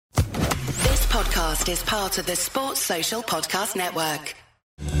podcast is part of the Sports Social Podcast Network.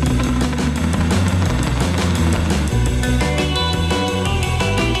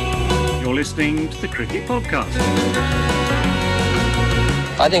 You're listening to the Cricket Podcast.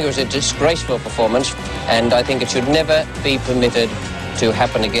 I think it was a disgraceful performance, and I think it should never be permitted to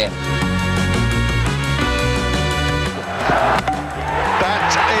happen again.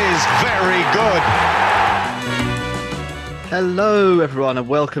 That is very good. Hello, everyone, and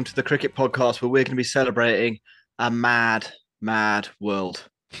welcome to the Cricket Podcast, where we're going to be celebrating a mad world.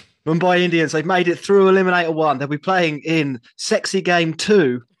 Mumbai Indians, they've made it through Eliminator 1. They'll be playing in Sexy Game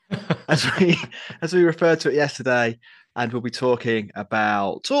 2, as we referred to it yesterday. And we'll be talking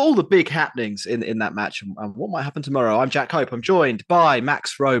about all the big happenings in that match and what might happen tomorrow. I'm Jack Hope. I'm joined by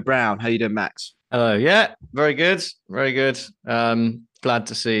Max Rowe Brown. How you doing, Max? Hello. Yeah, very good. Very good. Glad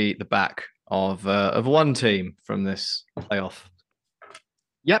to see the back of one team from this playoff.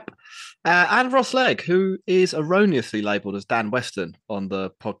 Yep. And Ross Legg, who is erroneously labelled as Dan Weston on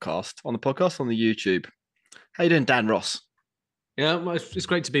the YouTube. How you doing, Dan Ross? Yeah, well, it's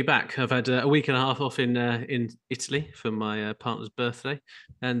great to be back. I've had a week and a half off in Italy for my partner's birthday,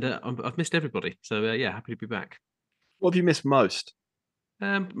 and I've missed everybody. So yeah, happy to be back. What have you missed most?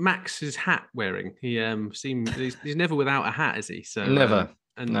 Max's hat wearing. He's never without a hat, is he? So never.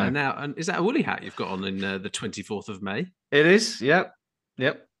 And now, is that a woolly hat you've got on in the 24th of May? It is. Yep.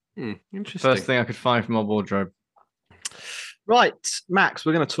 Interesting. First thing I could find from my wardrobe. Right, Max,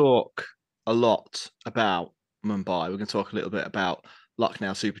 we're going to talk a lot about Mumbai. We're going to talk a little bit about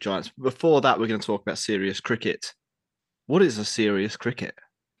Lucknow Super Giants. Before that, we're going to talk about serious cricket. What is a serious cricket?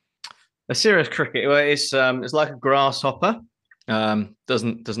 A serious cricket, well, it's like a grasshopper.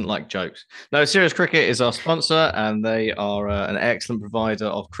 Doesn't like jokes. No, Serious Cricket is our sponsor, and they are an excellent provider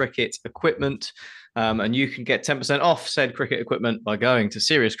of cricket equipment. And you can get 10% off said cricket equipment by going to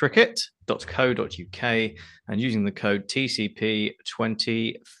seriouscricket.co.uk and using the code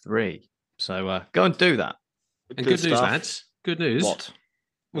TCP23. So go and do that. And good news, lads. Good news.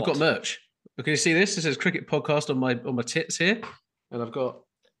 We've got merch. Can you see this? This says Cricket Podcast on my tits here. And I've got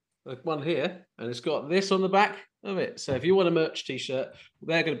one here, and it's got this on the back of it. So if you want a merch t-shirt,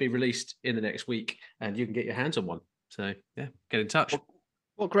 they're going to be released in the next week, and you can get your hands on one. So yeah, get in touch.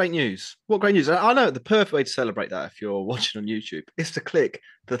 What great news. What great news. I know the perfect way to celebrate that, if you're watching on YouTube, is to click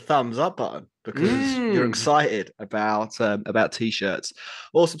the thumbs up button because you're excited about t-shirts,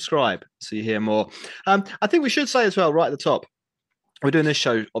 or subscribe so you hear more. I think we should say as well, right at the top, we're doing this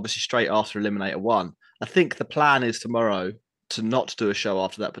show obviously straight after Eliminator 1. I think the plan is tomorrow to not do a show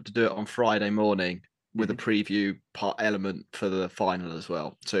after that, but to do it on Friday morning with a preview part element for the final as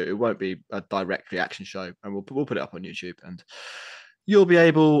well. So it won't be a direct reaction show, and we'll put it up on YouTube, and you'll be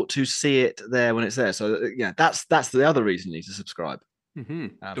able to see it there when it's there. So yeah, that's the other reason you need to subscribe.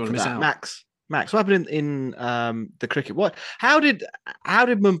 Don't want to miss out. Max, what happened in the cricket? How did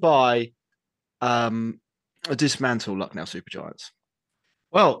Mumbai dismantle Lucknow Super Giants?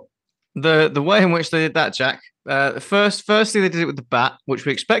 Well, the way in which they did that, Jack. Firstly, they did it with the bat, which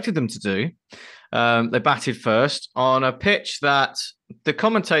we expected them to do. They batted first on a pitch that the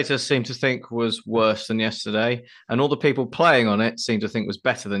commentators seemed to think was worse than yesterday, and all the people playing on it seemed to think was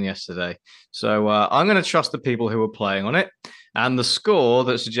better than yesterday. So I'm going to trust the people who were playing on it, and the score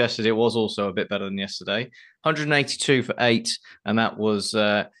that suggested it was also a bit better than yesterday. 182 for 8, and that was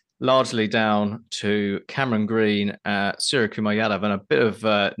largely down to Cameron Green, Suryakumar Yadav, and a bit of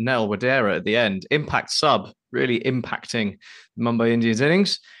Nel Wadera at the end. Impact sub, really impacting Mumbai Indians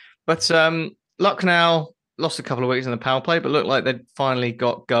innings. But Lucknow lost a couple of wickets in the power play, but looked like they'd finally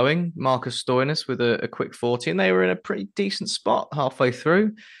got going. Marcus Stoinis with a quick 40, and they were in a pretty decent spot halfway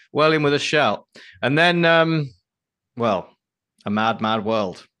through, well in with a shout. And then, a mad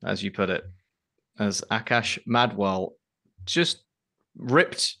world, as you put it, as Akash Madhwal just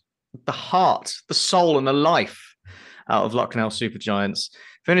ripped the heart, the soul, and the life out of Lucknow Super Giants,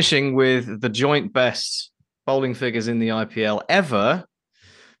 finishing with the joint best bowling figures in the IPL ever,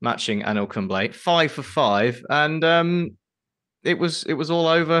 matching Anil Kumble, 5 for 5, and it was all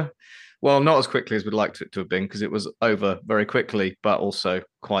over. Well, not as quickly as we'd like it to have been, because it was over very quickly, but also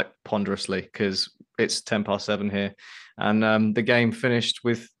quite ponderously, because it's 7:10 here, and the game finished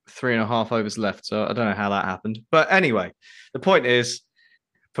with 3.5 overs left. So I don't know how that happened, but anyway, the point is,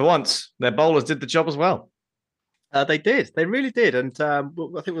 for once, their bowlers did the job as well. They did. They really did. And I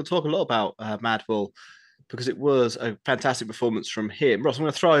think we'll talk a lot about Madhwal, because it was a fantastic performance from him. Ross, I'm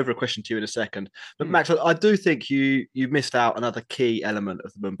going to throw over a question to you in a second. But Max, I do think you missed out another key element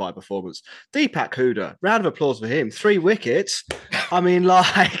of the Mumbai performance. Deepak Hooda, round of applause for him. 3 wickets. I mean,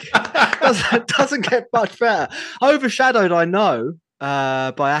 doesn't get much better. Overshadowed, I know,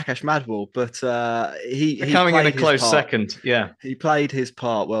 by Akash Madhwal, but he coming in a played his close part. second. Yeah, he played his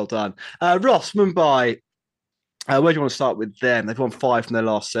part. Well done, Ross. Mumbai. Where do you want to start with them? They've won 5 from their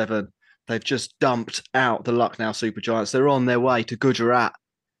last 7. They've just dumped out the Lucknow Super Giants. They're on their way to Gujarat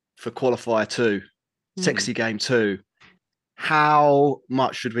for qualifier 2, sexy game 2. How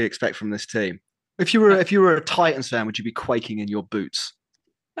much should we expect from this team? If you were a Titans fan, would you be quaking in your boots?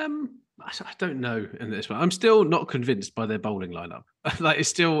 I don't know in this one. I'm still not convinced by their bowling lineup. Like, it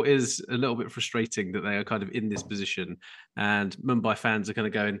still is a little bit frustrating that they are kind of in this position, and Mumbai fans are kind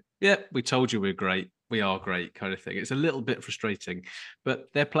of going, "Yeah, we told you we're great. We are great," kind of thing. It's a little bit frustrating,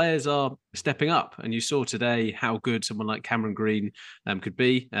 but their players are stepping up, and you saw today how good someone like Cameron Green could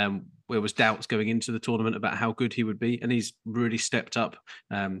be. There was doubts going into the tournament about how good he would be, and he's really stepped up.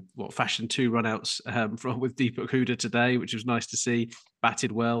 Fashioned 2 runouts with Deepak Huda today, which was nice to see.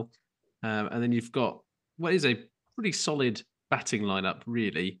 Batted well. And then you've got what is a pretty solid batting lineup,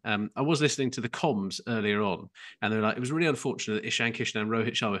 really. I was listening to the comms earlier on, and they're like, it was really unfortunate that Ishan Kishan and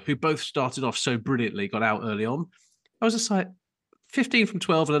Rohit Sharma, who both started off so brilliantly, got out early on. I was just like, 15 from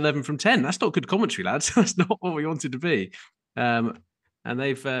 12 and 11 from 10. That's not good commentary, lads. That's not what we wanted to be. And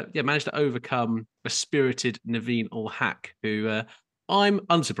they've managed to overcome a spirited Naveen Ul-Haq, who I'm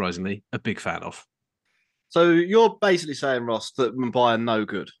unsurprisingly a big fan of. So you're basically saying, Ross, that Mumbai are no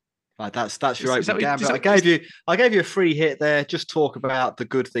good. Like that's your opening gambit. I gave you a free hit there. Just talk about the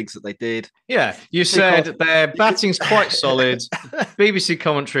good things that they did. Yeah, you said their batting's quite solid. BBC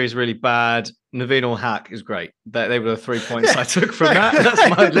commentary is really bad. Naveen Ul-Haq is great. They were the 3 points I took from that. That's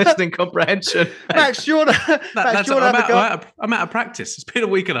my listening comprehension. Max, do you want to have a go? I'm out of practice. It's been a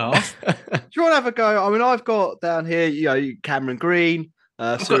week and a half. Do you want to have a go? I mean, I've got down here, Cameron Green,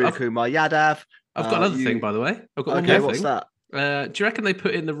 Surya Kumar Yadav. I've got another thing, by the way. I've got one more what's thing. That? Do you reckon they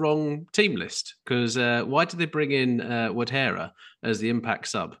put in the wrong team list? Because why did they bring in Wadhera as the impact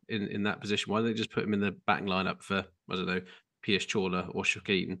sub in that position? Why did they just put him in the batting lineup for, I don't know, Piyush Chawla or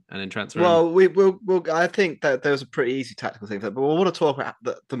Shakeen and then transfer him? Well, I think that there was a pretty easy tactical thing, but we want to talk about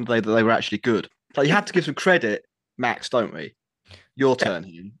that they were actually good. Like, you have to give some credit, Max, don't we? Your turn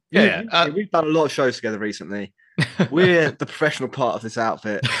here. Yeah. We've done a lot of shows together recently. We're the professional part of this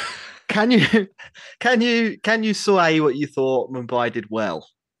outfit. Can you say what you thought Mumbai did well?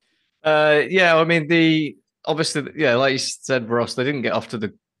 I mean, obviously, like you said, Ross, they didn't get off to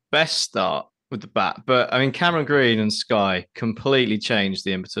the best start with the bat, but I mean, Cameron Green and Sky completely changed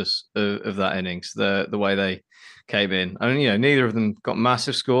the impetus of that innings, the way they came in. I mean, neither of them got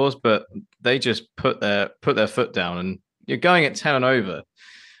massive scores, but they just put their foot down, and you're going at 10 and over.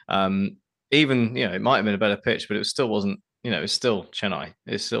 Even, it might have been a better pitch, but it still wasn't, it's still Chennai.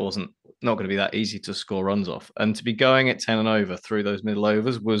 It still wasn't not going to be that easy to score runs off. And to be going at 10 and over through those middle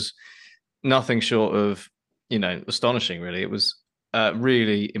overs was nothing short of, astonishing, really. It was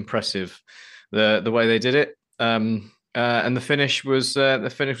really impressive, the way they did it. And the finish was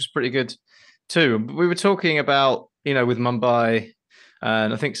pretty good too. We were talking about, with Mumbai,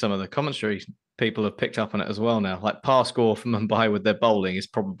 and I think some of the commentary people have picked up on it as well now. Like, par score for Mumbai with their bowling is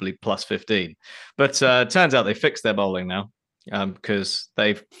probably plus 15. But turns out they fixed their bowling now. Because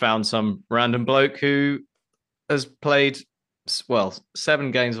they've found some random bloke who has played, 7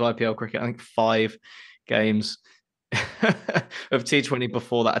 games of IPL cricket, I think 5 games of T20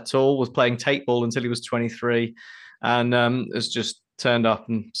 before that at all, was playing tape ball until he was 23, and has just turned up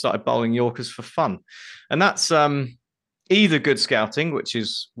and started bowling Yorkers for fun. And that's either good scouting, which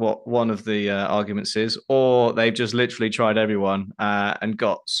is what one of the arguments is, or they've just literally tried everyone and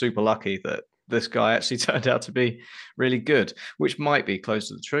got super lucky that this guy actually turned out to be really good, which might be close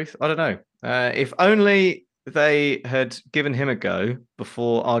to the truth. I don't know. If only they had given him a go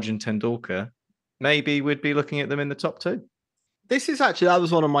before Arjun Tendulkar, maybe we'd be looking at them in the top 2. That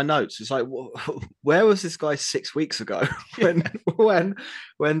was one of my notes. It's like, where was this guy 6 weeks ago when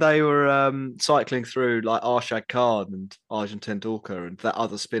they were cycling through like Arshad Khan and Arjun Tendulkar and that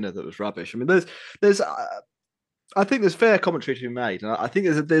other spinner that was rubbish? I mean, I think there's fair commentary to be made. And I think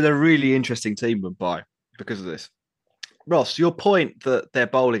there's a really interesting team Mumbai because of this. Ross, your point that their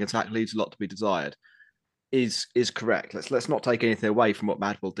bowling attack leaves a lot to be desired is correct. Let's not take anything away from what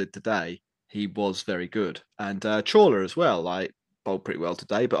Madhwal did today. He was very good. And Chawla as well, like, bowled pretty well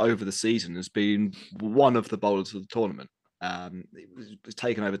today, but over the season has been one of the bowlers of the tournament. He's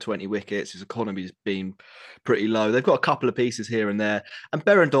taken over 20 wickets. His economy's been pretty low. They've got a couple of pieces here and there. And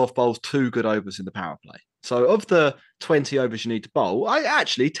Berendorf bowls 2 good overs in the power play. So of the 20 overs you need to bowl,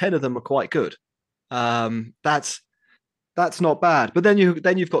 10 of them are quite good. That's not bad. But then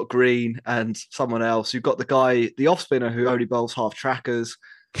you've got Green and someone else. You've got the off spinner who only bowls half trackers.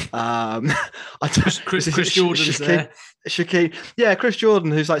 Chris Jordan's there. Shakeen, yeah, Chris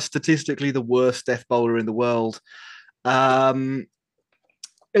Jordan, who's like statistically the worst death bowler in the world.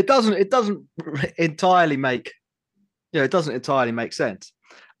 It doesn't entirely make, it doesn't entirely make sense.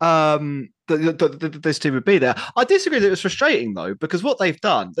 This team would be there. I disagree that it was frustrating though, because what they've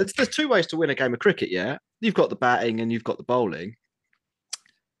done, there's two ways to win a game of cricket. Yeah, you've got the batting and you've got the bowling,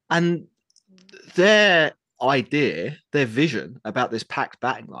 and their idea, their vision about this packed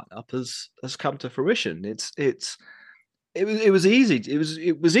batting lineup has come to fruition. It was easy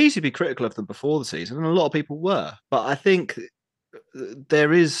to be critical of them before the season, and a lot of people were. But I think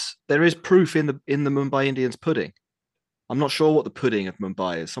there is proof in the Mumbai Indians pudding. I'm not sure what the pudding of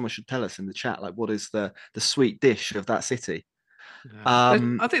Mumbai is. Someone should tell us in the chat, like, what is the sweet dish of that city? I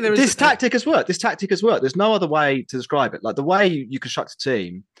think this tactic has worked. This tactic has worked. There's no other way to describe it. Like the way you construct a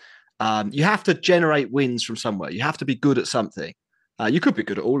team, you have to generate wins from somewhere. You have to be good at something. You could be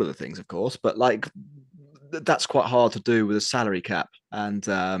good at all of the things, of course, but like that's quite hard to do with a salary cap and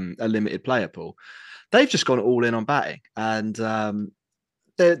a limited player pool. They've just gone all in on batting, and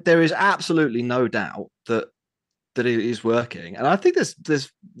there is absolutely no doubt that it is working. And I think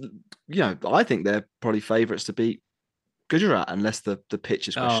there's I think they're probably favourites to beat Gujarat unless the pitch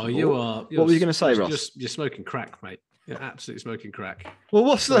is questionable. Oh, you are. What were you going to say, Ross? You're smoking crack, mate. You're absolutely smoking crack. Well,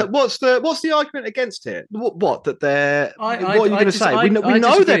 what's the argument against it? What that they're? What are you going to say? We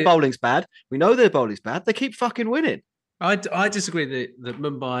know their bowling's bad. We know their bowling's bad. They keep fucking winning. I disagree that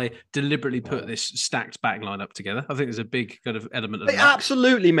Mumbai deliberately put this stacked batting lineup together. I think there's a big kind of element of luck. They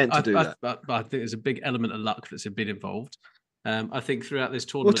absolutely meant to do that. I think there's a big element of luck that's been involved. I think throughout this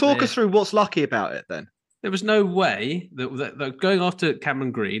tournament... Well, talk us through what's lucky about it then. There was no way that going after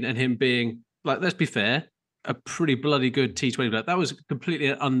Cameron Green and him being, like, let's be fair, a pretty bloody good T20 player, that was completely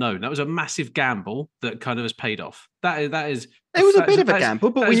unknown. That was a massive gamble that kind of has paid off. That is. It was a bit of a gamble,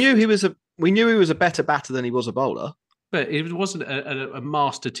 but we knew he was a better batter than he was a bowler. But it wasn't a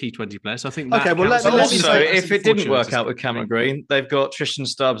master T20 player, so I think. Okay, well, if it didn't work out with Cameron Green, they've got Tristan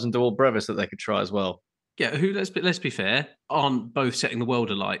Stubbs and Dewald Brevis that they could try as well. Yeah, who let's be fair, aren't both setting the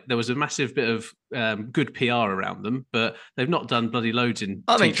world alight. There was a massive bit of good PR around them, but they've not done bloody loads in.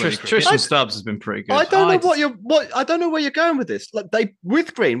 I think Tristan Stubbs has been pretty good. I don't know I don't know where you're going with this. Like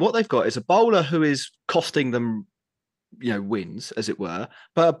with Green, what they've got is a bowler who is costing them, wins, as it were,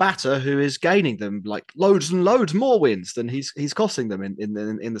 but a batter who is gaining them like loads and loads more wins than he's costing them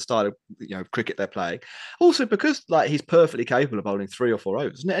in the style of cricket they're playing. Also because like he's perfectly capable of bowling 3 or 4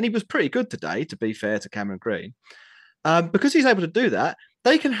 overs, and he was pretty good today, to be fair to Cameron Green. Because he's able to do that,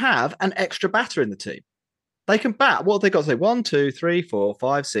 they can have an extra batter in the team. They can bat. What have they got to say? 1, 2, 3, 4,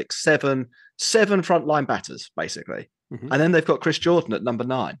 5, 6, 7 frontline batters, basically. Mm-hmm. And then they've got Chris Jordan at number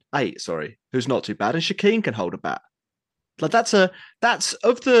 8, who's not too bad, and Shakeen can hold a bat. Like that's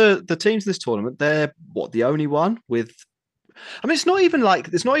of the teams in this tournament, they're the only one with. I mean, it's not even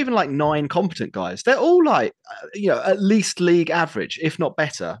like 9 competent guys. They're all like at least league average, if not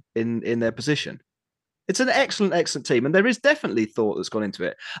better, in their position. It's an excellent team, and there is definitely thought that's gone into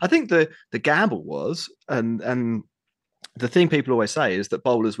it. I think the gamble was, and the thing people always say is that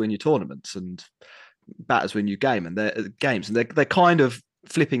bowlers win your tournaments and batters win your games, and they're kind of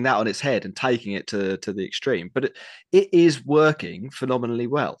flipping that on its head and taking it to the extreme, but it is working phenomenally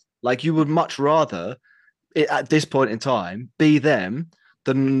well. Like you would much rather at this point in time be them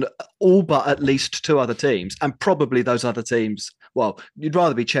than all but at least 2 other teams, and probably those other teams. Well, you'd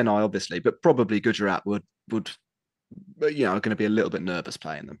rather be Chennai, obviously, but probably Gujarat would are going to be a little bit nervous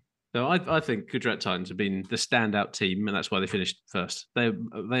playing them. No, I think Gujarat Titans have been the standout team, and that's why they finished first. They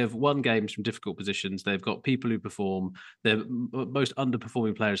have won games from difficult positions. They've got people who perform. Their most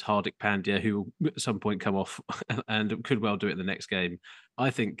underperforming player is Hardik Pandya, who will at some point come off and could well do it in the next game. I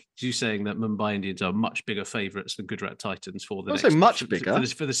think you saying that Mumbai Indians are much bigger favourites than Gujarat Titans for the next, much bigger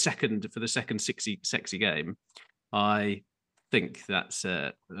for the second sexy game. I think that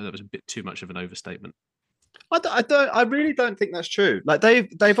was a bit too much of an overstatement. I really don't think that's true. Like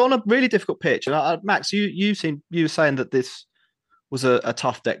they've on a really difficult pitch, and Max, you were saying that this was a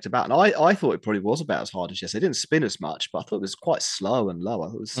tough deck to bat, and I thought it probably was about as hard as yesterday. It didn't spin as much, but I thought it was quite slow and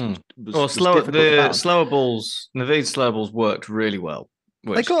low. Slower balls. Naveed's slow balls worked really well.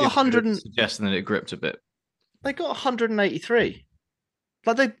 They got 100, suggesting that it gripped a bit. They got 183.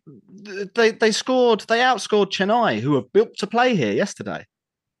 Like they scored. They outscored Chennai, who were built to play here yesterday.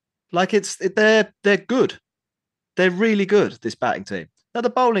 Like they're good. They're really good, this batting team. Now the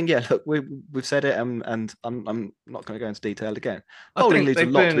bowling, yeah, look, we've said it, and I'm not going to go into detail again. Bowling leaves a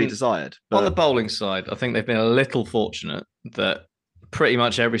lot to be desired. But on the bowling side, I think they've been a little fortunate that pretty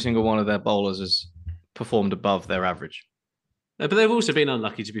much every single one of their bowlers has performed above their average. But they've also been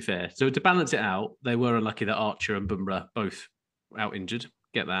unlucky, to be fair. So to balance it out, they were unlucky that Archer and Bumrah both out injured.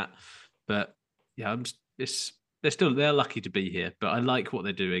 Get that. But yeah, they're lucky to be here. But I like what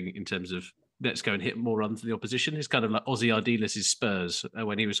they're doing in terms of let's go and hit more runs than the opposition. It's kind of like Ozzy Ardiles' Spurs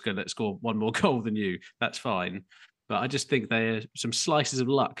when he was going to score one more goal than you. That's fine. But I just think there are some slices of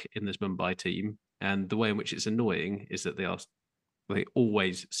luck in this Mumbai team. And the way in which it's annoying is that they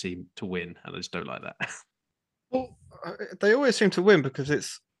always seem to win. And I just don't like that. Well, they always seem to win because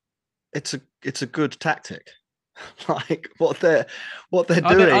it's a good tactic. Like what they're doing.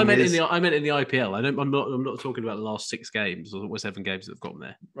 I meant in the IPL. I'm not talking about the last 6 games or 7 games that have gotten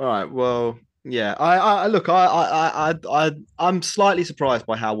there. Right. Well, yeah. I'm slightly surprised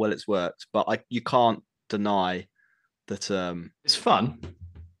by how well it's worked, but you can't deny that it's fun.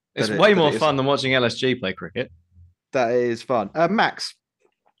 It's way more fun than watching LSG play cricket. That is fun. Max,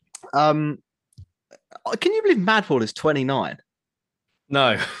 can you believe Madhwal is 29?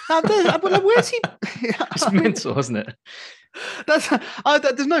 No. Where's he? It's mental, isn't it?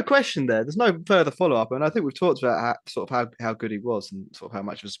 There's no question there. There's no further follow up, and I think we've talked about how good he was and sort of how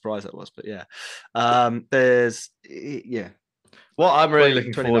much of a surprise that was. But yeah, What I'm really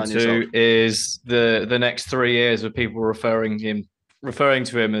looking forward to is the next 3 years of people referring to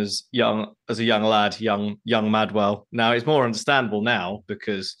him as a young lad, young Madhwal. Now it's more understandable now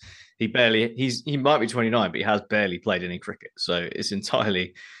because he might be 29, but he has barely played any cricket. So it's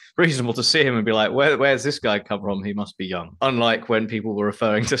entirely reasonable to see him and be like, where's this guy come from? He must be young. Unlike when people were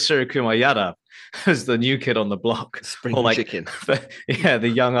referring to Suryakumar Yadav as the new kid on the block. Spring chicken.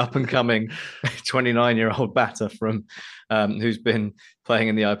 The young up-and-coming 29-year-old batter from who's been playing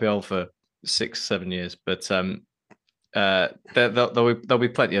in the IPL for 6-7 years. But there'll be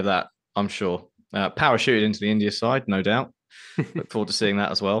plenty of that, I'm sure. Parachuted into the India side, no doubt. Look forward to seeing that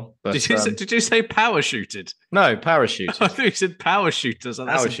as well. But, did you say parachuted? No, parachuted. I thought you said power shooters. So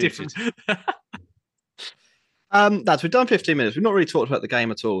that's different. We've done 15 minutes. We've not really talked about the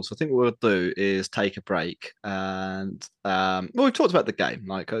game at all. So I think what we'll do is take a break. And we've talked about the game,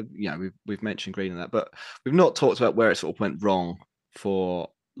 we've mentioned Green and that, but we've not talked about where it sort of went wrong for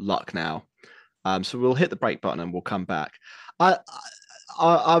Lucknow. So we'll hit the break button and we'll come back.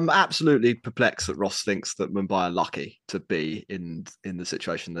 I'm absolutely perplexed that Ross thinks that Mumbai are lucky to be in the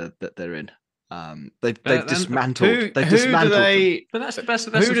situation that they're in. They've dismantled. They've dismantled. But that's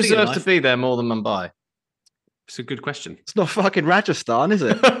who deserves to be there more than Mumbai? It's a good question. It's not fucking Rajasthan, is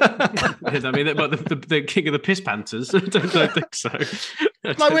it? I mean, the king of the piss panthers. don't think so.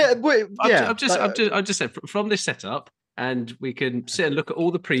 I'm just saying from this setup. And we can sit and look at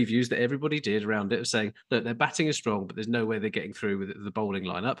all the previews that everybody did around it, saying that their batting is strong, but there's no way they're getting through with the bowling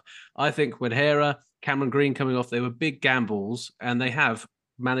lineup. I think when Hera, Cameron Green coming off, they were big gambles, and they have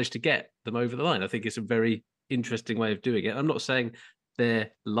managed to get them over the line. I think it's a very interesting way of doing it. I'm not saying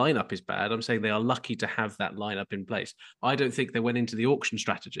their lineup is bad. I'm saying they are lucky to have that lineup in place. I don't think they went into the auction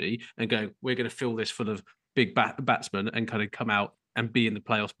strategy and going, we're going to fill this full of big batsmen and kind of come out and be in the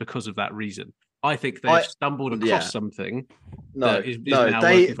playoffs because it was reason. I think they've stumbled across something that is now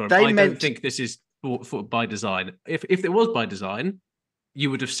working for them. I don't think this is for by design. If it was by design, you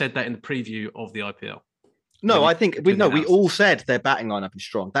would have said that in the preview of the IPL. No, I think we all said their batting lineup is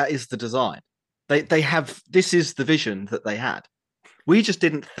strong. That is the design. They have. This is the vision that they had. We just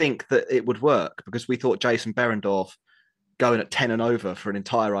didn't think that it would work because we thought Jason Behrendorff going at 10 and over for an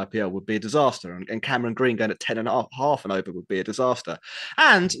entire IPL would be a disaster, and Cameron Green going at 10 and a half and over would be a disaster.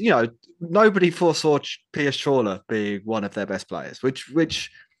 And nobody foresaw Piyush Chawla being one of their best players, which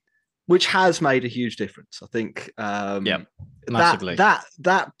has made a huge difference. I think massively.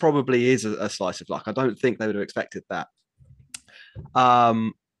 That probably is a slice of luck. I don't think they would have expected that.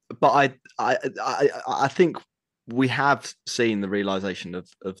 But I think we have seen the realization of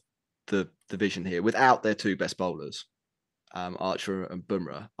the vision here without their 2 best bowlers. Archer and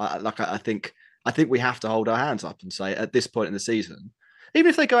Bumrah. I think we have to hold our hands up and say at this point in the season, even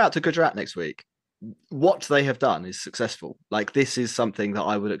if they go out to Gujarat next week, what they have done is successful. Like this is something that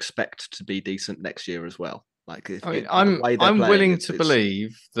I would expect to be decent next year as well. I'm willing to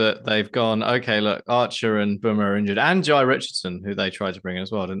believe that they've gone, okay, look, Archer and Bumrah are injured, and Jai Richardson, who they tried to bring in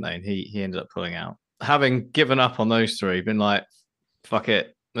as well, didn't they? And he ended up pulling out. Having given up on those 3, been like, fuck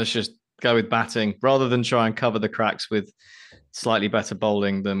it, let's just go with batting rather than try and cover the cracks with slightly better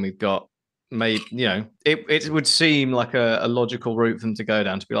bowling than we've got. It would seem like a logical route for them to go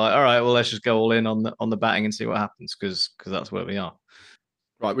down, to be like, all right, well, let's just go all in on the batting and see what happens because that's where we are.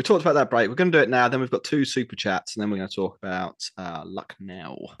 Right, we talked about that break. We're going to do it now. Then we've got 2 super chats, and then we're going to talk about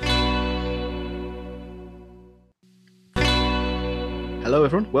Lucknow. Hello,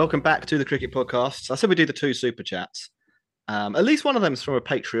 everyone. Welcome back to the Cricket Podcast. I said we do the 2 super chats. At least one of them is from a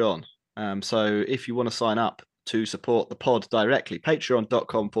Patreon. So if you want to sign up to support the pod directly,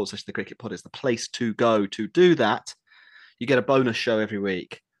 patreon.com/the cricket pod is the place to go to do that. You get a bonus show every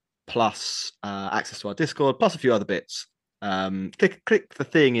week, plus access to our Discord, plus a few other bits. Click the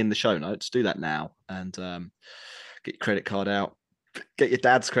thing in the show notes. Do that now and get your credit card out. Get your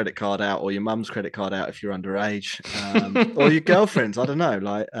dad's credit card out or your mum's credit card out if you're underage, or your girlfriend's. I don't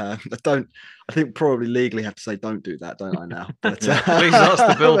know. I think probably legally have to say don't do that, don't I now? But, please ask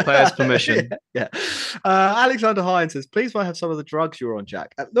the bill payer's permission. Yeah. Alexander Hines says, please might have some of the drugs you're on,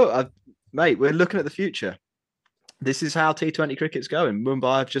 Jack. Look, mate, we're looking at the future. This is how T20 cricket's going.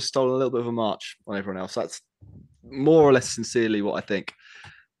 Mumbai have just stolen a little bit of a march on everyone else. That's more or less sincerely what I think.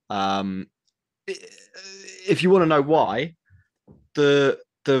 If you want to know why, the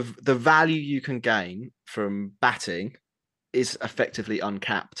value you can gain from batting is effectively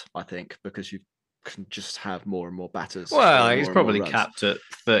uncapped, I think, because you can just have more and more batters. Well, he's probably capped at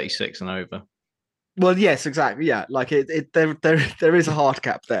 36 and over. Well, yes, exactly. Yeah, like there is a hard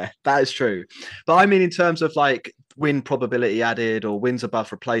cap there. That is true. But I mean, in terms of like win probability added or wins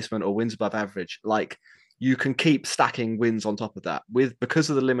above replacement or wins above average, like you can keep stacking wins on top of that because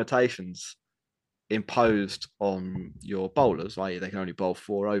of the limitations imposed on your bowlers, i.e. they can only bowl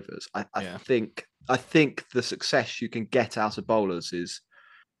 4 overs. I think the success you can get out of bowlers is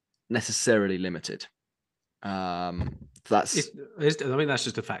necessarily limited. That's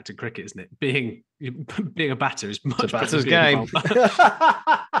just a fact in cricket, isn't it? Being a batter is much better batter's game.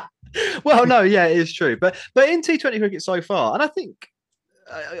 Well, no, yeah, it is true. But in T20 cricket so far, and I think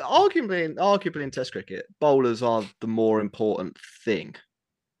arguably in Test cricket, bowlers are the more important thing.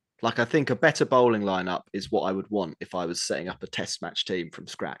 Like, I think a better bowling lineup is what I would want if I was setting up a Test match team from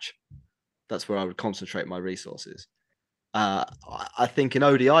scratch. That's where I would concentrate my resources. I think in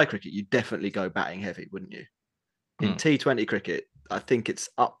ODI cricket, you definitely go batting heavy, wouldn't you? In T20 cricket, I think it's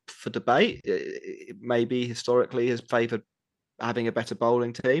up for debate. It maybe historically has favoured having a better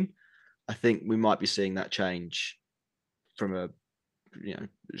bowling team. I think we might be seeing that change from a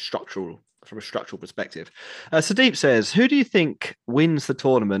structural perspective. Sadeep says, who do you think wins the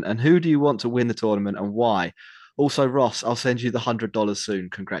tournament and who do you want to win the tournament and why? Also, Ross, I'll send you the $100 soon.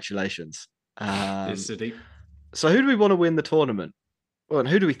 Congratulations. It's Sadeep. So who do we want to win the tournament? Well, and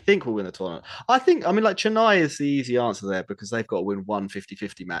who do we think will win the tournament? Chennai is the easy answer there because they've got to win one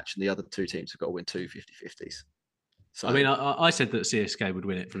 50-50 match and the other two teams have got to win 2 50-50s. So, I said that CSK would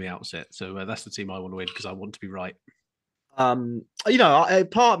win it from the outset. So that's the team I want to win because I want to be right. Part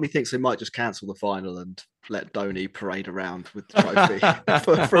of me thinks they might just cancel the final and let Dhoni parade around with the trophy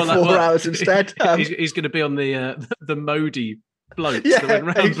for 4 hours instead. He's going to be on the Modi blokes that went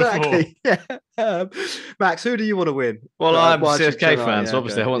round exactly. Before. Yeah. Max, who do you want to win? Well, I'm a CSK fan, so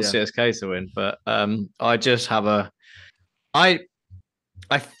obviously I want CSK to win, but I just have I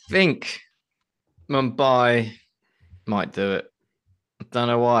think Mumbai might do it. I don't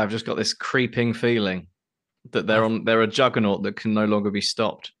know why. I've just got this creeping feeling that they're a juggernaut that can no longer be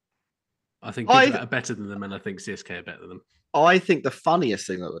stopped. I think Gujarat are better than them, and I think CSK are better than them. I think the funniest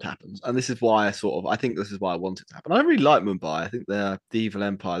thing that would happen, and this is why I think this is why I want it to happen. I really like Mumbai. I think they're the evil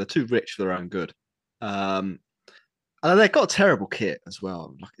empire. They're too rich for their own good. And they've got a terrible kit as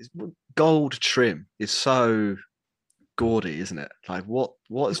well. Like, gold trim is so gaudy, isn't it? Like what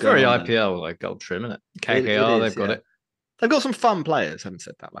is it's very on IPL, like gold trim, isn't it? KKR, they've got it. They've got some fun players. Having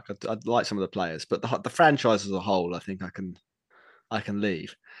said that, like I like some of the players, but the franchise as a whole, I think I can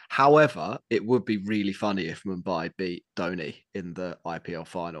leave. However, it would be really funny if Mumbai beat Dhoni in the IPL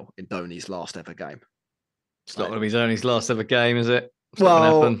final in Dhoni's last ever game. It's not going to be Dhoni's last ever game, is it?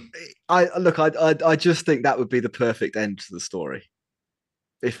 Well, I just think that would be the perfect end to the story.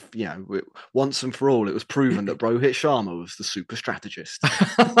 If once and for all, it was proven that Rohit Sharma was the super strategist.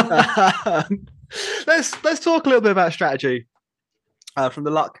 Let's talk a little bit about strategy from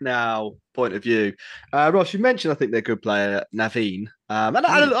the Lucknow point of view. Ross, you mentioned I think they're a good player, Naveen, and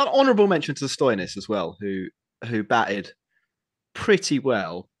an honourable mention to Stoinis as well, who batted pretty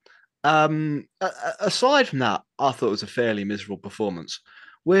well. Aside from that, I thought it was a fairly miserable performance.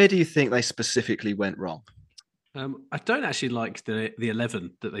 Where do you think they specifically went wrong? I don't actually like the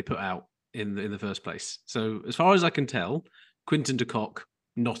 11 that they put out in the first place. So as far as I can tell, Quinton de Kock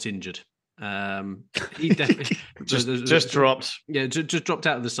not injured. He definitely just dropped. Yeah, just dropped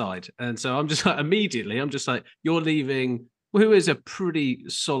out of the side. And so I'm just like, you're leaving who is a pretty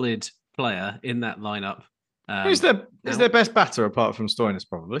solid player in that lineup. Who's their best batter apart from Stoinis,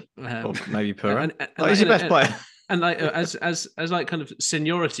 probably, or maybe Puran? He's your best player. And like as like kind of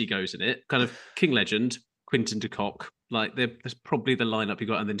seniority goes in it, kind of King legend Quinton de Kock. Like that's probably the lineup you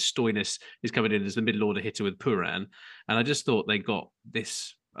got, and then Stoinis is coming in as the middle order hitter with Puran. And I just thought they got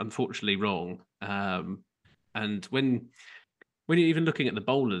this unfortunately wrong. And when you're even looking at the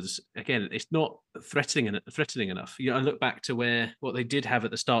bowlers, again, it's not threatening enough. I look back to what they did have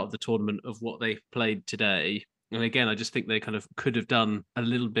at the start of the tournament of what they played today. And again, I just think they kind of could have done a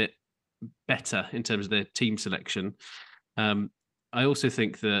little bit better in terms of their team selection. I also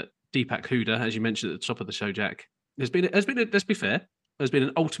think that Deepak Hooda, as you mentioned at the top of the show, Jack, has been let's be fair, has been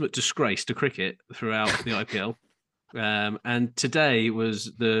an ultimate disgrace to cricket throughout the IPL. And today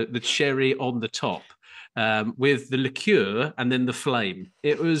was the cherry on the top. With the liqueur and then the flame.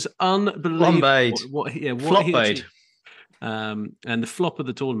 It was unbelievable. What he achieved. And the flop of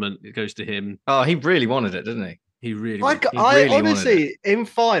the tournament, it goes to him. Oh, he really wanted it, didn't he? He really honestly, in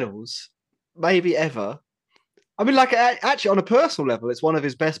finals, maybe ever. I mean, like, actually, on a personal level, it's one of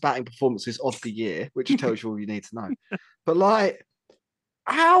his best batting performances of the year, which tells you all you need to know. But, like,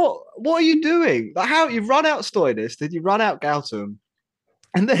 what are you doing? Like, how you run out Stoinis, did you run out Gautam?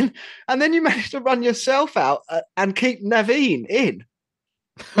 And then you managed to run yourself out and keep Naveen in.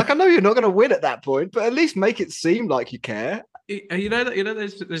 Like, I know you're not going to win at that point, but at least make it seem like you care.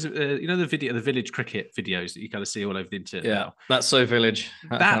 There's the video, the village cricket videos that you kind of see all over the internet. Yeah, now. That's so village.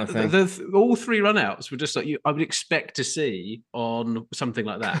 That kind of thing. All three runouts were just like I would expect to see on something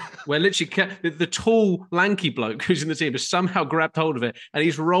like that, where literally the tall, lanky bloke who's in the team has somehow grabbed hold of it and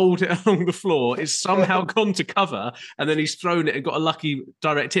he's rolled it along the floor. It's somehow gone to cover, and then he's thrown it and got a lucky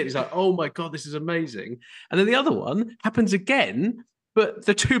direct hit. He's like, "Oh my god, this is amazing!" And then the other one happens again, but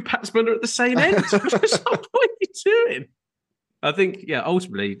the two batsmen are at the same end. What are you doing? I think,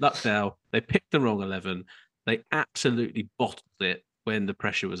 ultimately, Lucknow, they picked the wrong 11. They absolutely bottled it when the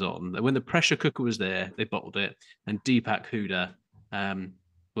pressure was on. When the pressure cooker was there, they bottled it. And Deepak Hooda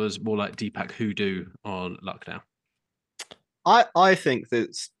was more like Deepak Hoodoo on Lucknow. I think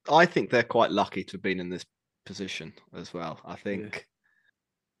they're quite lucky to have been in this position as well. I think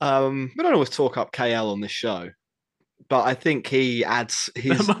we don't always talk up KL on this show, but I think he adds.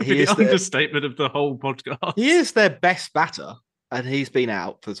 That might be the understatement of the whole podcast. He is their best batter. And he's been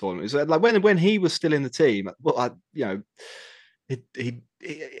out for the tournament. So, like when he was still in the team, well, I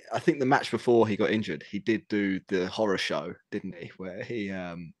think the match before he got injured, he did do the horror show, didn't he? Where he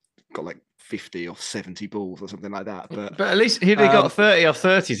got like 50 or 70 balls or something like that. But at least he got 30 off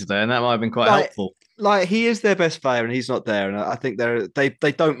 30 today, and that might have been quite helpful. Like, he is their best player, and he's not there. And I think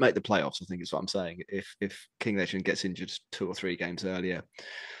they don't make the playoffs. I think is what I'm saying. If King Nation gets injured 2 or 3 games earlier.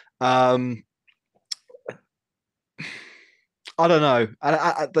 I don't know.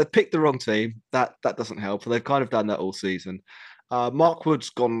 They picked the wrong team. That doesn't help. They've kind of done that all season. Mark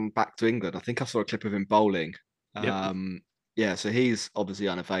Wood's gone back to England. I think I saw a clip of him bowling. Yep. So he's obviously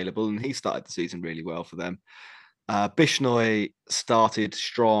unavailable, and he started the season really well for them. Bishnoi started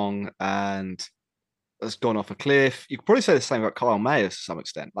strong and has gone off a cliff. You could probably say the same about Kyle Mayers to some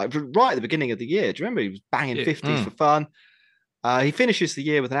extent. Like right at the beginning of the year, do you remember he was banging 50s for fun? He finishes the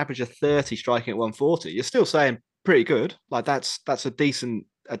year with an average of 30, striking at 140. You're still saying pretty good. Like that's a decent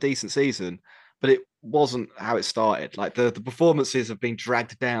season, but it wasn't how it started. Like the performances have been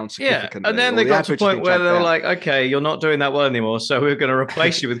dragged down significantly. Yeah, and then they got to a point where they were like, okay, you're not doing that well anymore, so we're going to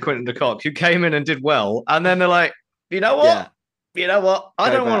replace you with Quinton de Kock, who came in and did well. And then they're like, you know what? Yeah. You know what?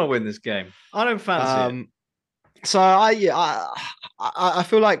 I don't want to win this game. I don't fancy it. So I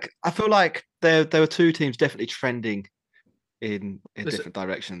feel like there were two teams definitely trending in different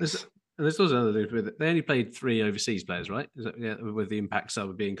directions. And there's also another with it. They only played 3 overseas players, right? With the impact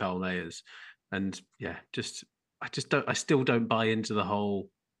sub being Kyle Mayers, and I still don't buy into the whole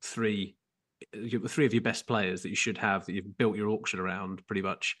 3 of your best players that you should have, that you've built your auction around, pretty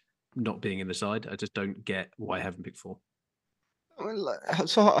much not being in the side. I just don't get why I haven't picked 4.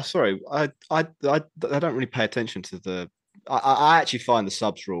 So sorry, I don't really pay attention to the. I actually find the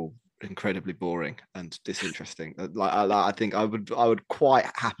subs rule incredibly boring and disinteresting. I think I would quite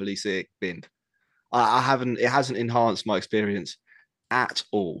happily see it binned. It hasn't enhanced my experience at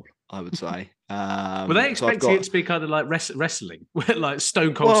all, I would say. Were they expecting it to be kind of like wrestling, where like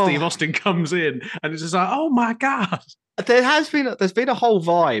Stone Cold Steve Austin comes in and it's just like, oh my god. There's been a whole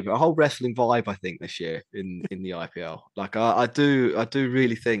vibe, a whole wrestling vibe, I think, this year in the IPL. Like I do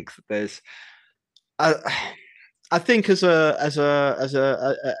really think that there's I think as a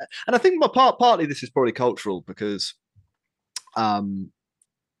and I think partly this is probably cultural because like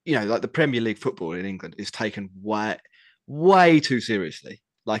the Premier League football in England is taken way too seriously.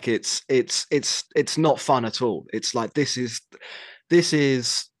 Like it's not fun at all. It's like this is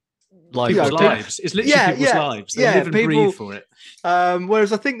people's lives. It's literally people's lives. They live and breathe for it.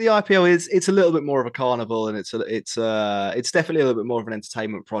 Whereas I think the IPL it's a little bit more of a carnival, and it's definitely a little bit more of an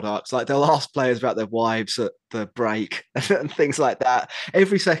entertainment product. Like they'll ask players about their wives at the break and things like that.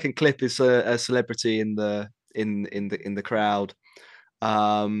 Every second clip is a celebrity in the crowd,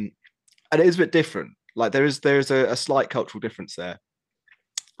 and it is a bit different. Like there's a slight cultural difference there,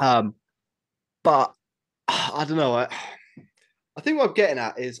 but I don't know. I think what I'm getting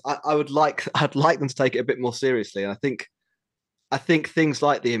at is I'd like them to take it a bit more seriously, and I think things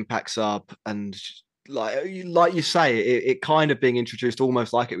like the impact sub and like you say, it kind of being introduced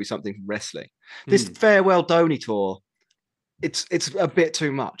almost like it was something from wrestling. This farewell Dhoni tour, it's a bit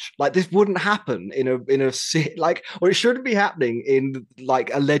too much. Like this wouldn't happen in a like, or it shouldn't be happening in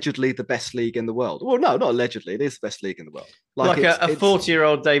like allegedly the best league in the world. Well, no, not allegedly. It is the best league in the world. Like a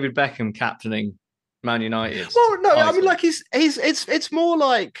 40-year-old David Beckham captaining Man United. Well, no, I mean, like it's more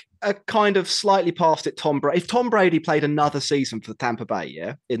like a kind of slightly past it. Tom Brady. If Tom Brady played another season for Tampa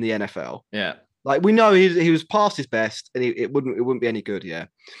Bay, in the NFL, like we know he was past his best, and it wouldn't be any good,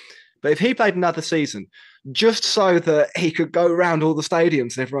 But if he played another season, just so that he could go around all the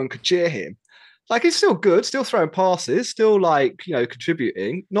stadiums and everyone could cheer him, like he's still good, still throwing passes, still like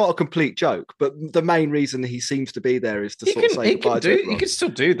contributing. Not a complete joke, but the main reason he seems to be there is to say goodbye to everyone. He can still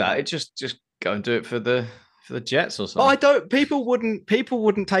do that. It just go and do it for the Jets or something. But I don't. People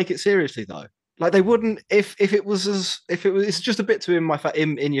wouldn't take it seriously though. Like they wouldn't if it was. It's just a bit too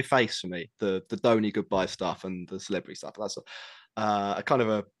in your face for me. The Dhoni goodbye stuff and the celebrity stuff. That's a kind of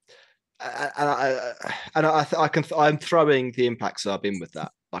a. I'm throwing the impact sub in with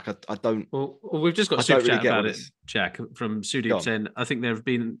that. Like I don't. Well, we've just got a super chat about it, Jack, from Sudeep saying, I think there have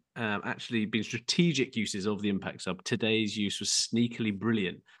been actually been strategic uses of the impact sub. Today's use was sneakily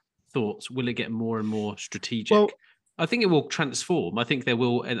brilliant. Thoughts? Will it get more and more strategic? Well, I think it will transform. I think they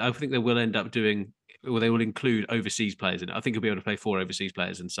will end up doing. Well, they will include overseas players in it. I think you'll be able to play 4 overseas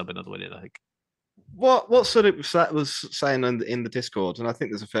players and sub another one in. I think. What sort of that was saying in the Discord, and I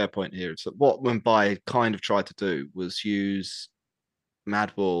think there's a fair point here. It's that what Mumbai kind of tried to do was use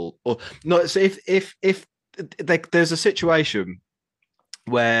Madhwal, or no. So if there's a situation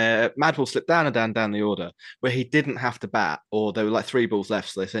where Madhwal slipped down the order, where he didn't have to bat, or there were like 3 balls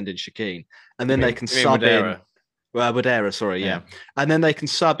left, so they send in Shakeen, and then they can sub in. Well, Wadera, sorry, yeah, and then they can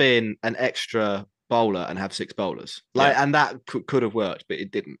sub in an extra bowler and have 6 bowlers, and that could have worked, but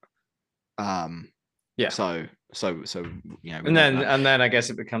it didn't. So and then I guess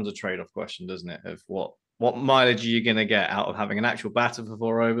it becomes a trade-off question, doesn't it? Of what mileage are you going to get out of having an actual batter for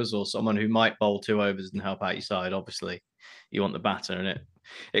 4 overs, or someone who might bowl 2 overs and help out your side? Obviously, you want the batter, and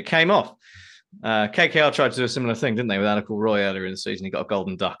it came off. KKR tried to do a similar thing, didn't they, with Anakul Roy earlier in the season? He got a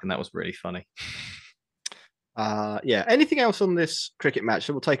golden duck, and that was really funny. Anything else on this cricket match?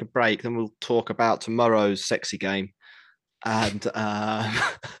 So we'll take a break, then we'll talk about tomorrow's sexy game. And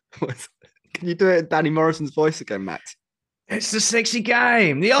can you do it in Danny Morrison's voice again, Max? It's the sexy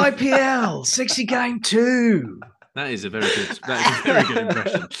game, the IPL, sexy game 2. That is a very good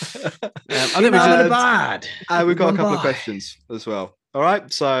impression. I think bad. We've got a couple of questions as well. All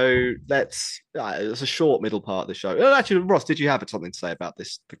right, so it's a short middle part of the show. Actually, Ross, did you have something to say about the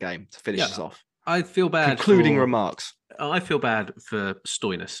game to finish us off? I feel bad. Concluding remarks. I feel bad for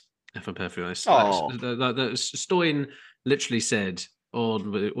Stoinis, if I'm perfectly honest. Stoin literally said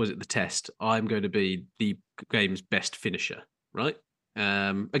on, was it the test, I'm going to be the game's best finisher, right?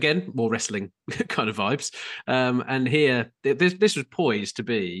 Again, more wrestling kind of vibes. And here, this was poised to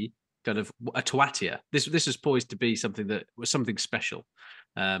be kind of a Twatia. This was poised to be something that was something special.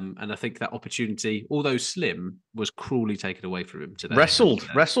 And I think that opportunity, although slim, was cruelly taken away from him today. Wrestled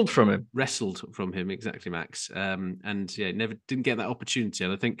from him, exactly, Max. Never didn't get that opportunity.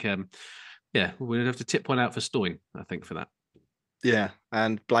 And I think, we'll have to tip one out for Stoin, I think, for that. Yeah,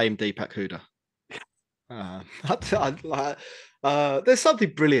 and blame Deepak Huda. There's something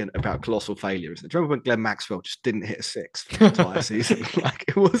brilliant about colossal failure, isn't it? Do you remember when Glenn Maxwell just didn't hit a 6 for the entire season? Like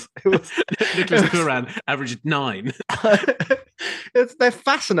it was Nicholas Puran averaged 9. They're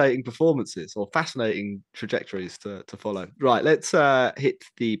fascinating performances or fascinating trajectories to follow. Right, let's hit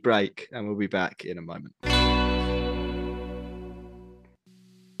the break and we'll be back in a moment.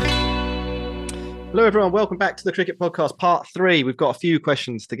 Hello, everyone. Welcome back to the Cricket Podcast, Part 3. We've got a few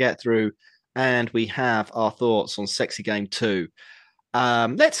questions to get through, and we have our thoughts on Sexy Game 2.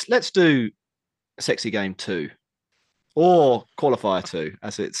 Let's do Sexy Game 2. or qualifier 2,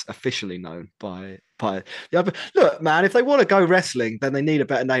 as it's officially known by the other. Look, man, if they want to go wrestling, then they need a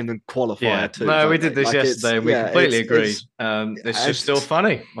better name than qualifier 2. No, we did this yesterday, and we completely agreed. It's just still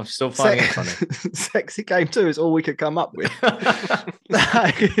funny. I'm still finding it funny. Sexy Game 2 is all we could come up with.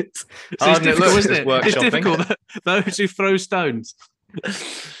 It's difficult, isn't it? It's difficult. Those who throw stones.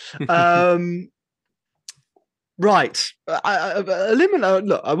 Right.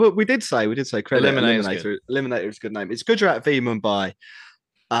 Eliminator. Look, we did say credit Eliminator. Eliminator is a good name. It's Gujarat v Mumbai.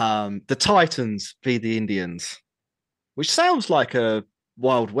 The Titans v the Indians, which sounds like a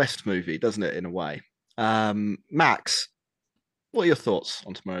Wild West movie, doesn't it, in a way? Max, what are your thoughts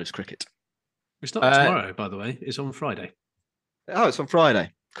on tomorrow's cricket? It's not tomorrow, by the way. It's on Friday. Oh, it's on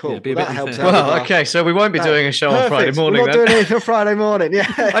Friday. Cool. Yeah, that helps out. Well, okay, so we won't be doing a show on Friday morning. We're not doing it on Friday morning.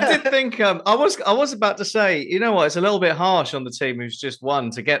 Yeah, I did think I was about to say, you know what? It's a little bit harsh on the team who's just won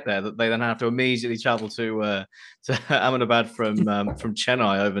to get there. That they then have to immediately travel to Ahmedabad from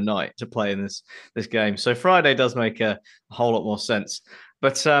Chennai overnight to play in this game. So Friday does make a whole lot more sense.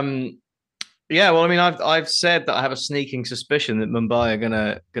 But yeah, well, I mean, I've said that I have a sneaking suspicion that Mumbai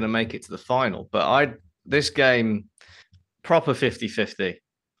are gonna make it to the final. But this game proper 50-50.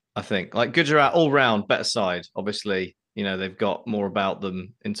 I think like Gujarat all round better side. Obviously, you know, they've got more about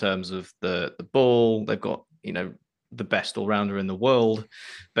them in terms of the ball. They've got, you know, the best all rounder in the world,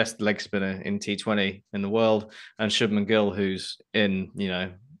 best leg spinner in T20 in the world, and Shubman Gill, who's in, you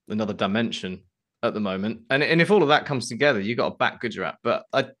know, another dimension at the moment. And if all of that comes together, you got to back Gujarat. But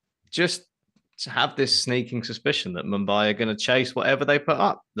I just have this sneaking suspicion that Mumbai are going to chase whatever they put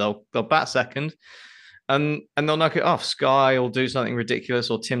up. They'll bat second. And they'll knock it off. Sky will do something ridiculous,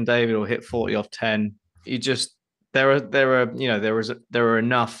 or Tim David will hit 40 off 10. There are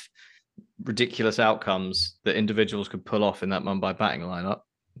enough ridiculous outcomes that individuals could pull off in that Mumbai batting lineup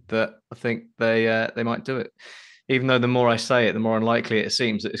that I think they might do it. Even though the more I say it, the more unlikely it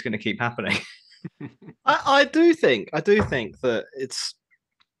seems that it's going to keep happening. I do think that it's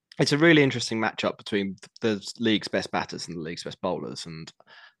a really interesting matchup between the league's best batters and the league's best bowlers, and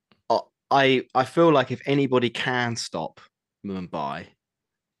I feel like if anybody can stop Mumbai,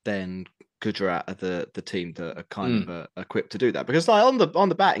 then Gujarat are the team that are kind of equipped to do that. Because like on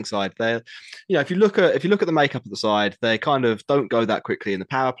the batting side, they're, you know, if you look at the makeup of the side, they kind of don't go that quickly in the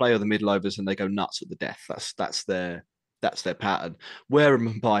power play or the middle overs, and they go nuts at the death. That's their pattern. Where are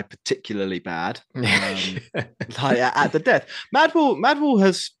Mumbai particularly bad? Like at the death. Madhwal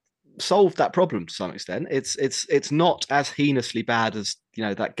has solved that problem to some extent. It's not as heinously bad as, you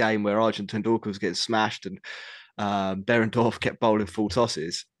know, that game where Arjun Tendulkar was getting smashed and Berendorf kept bowling full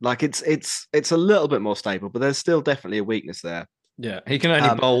tosses. Like it's a little bit more stable, but there's still definitely a weakness there. Yeah, he can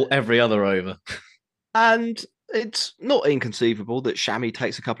only bowl every other over. And it's not inconceivable that Shami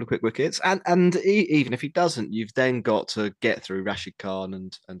takes a couple of quick wickets, and even if he doesn't, you've then got to get through Rashid Khan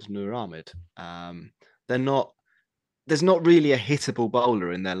and Nur Ahmed. There's not really a hittable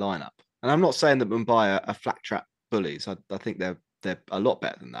bowler in their lineup. And I'm not saying that Mumbai are flat trap bullies. I think they're a lot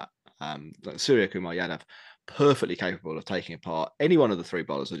better than that. Like Surya Kumar Yadav, perfectly capable of taking apart any one of the three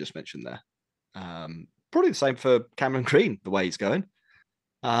bowlers I just mentioned there. Probably the same for Cameron Green, the way he's going.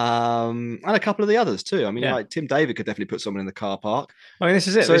 And a couple of the others too. I mean, like Tim David could definitely put someone in the car park. I mean, this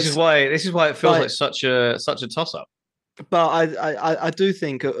is it. So this is why it feels like such a toss up. But I do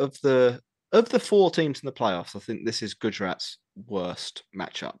think of the four teams in the playoffs, I think this is Gujarat's worst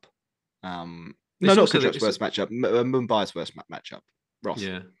matchup. No, not Gujarat's worst matchup. Mumbai's worst matchup. Ross.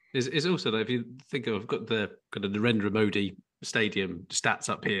 Yeah, it's also though, if you think of, I've got the Narendra Modi Stadium stats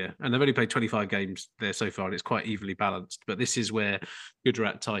up here, and they've only played 25 games there so far, and it's quite evenly balanced. But this is where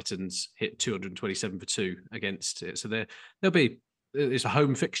Gujarat Titans hit 227 for 2 against it, so it's a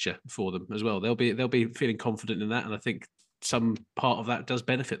home fixture for them as well. They'll be feeling confident in that, and I think some part of that does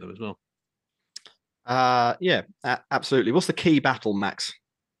benefit them as well. Yeah, absolutely. What's the key battle, Max?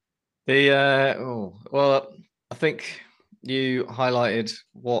 I think you highlighted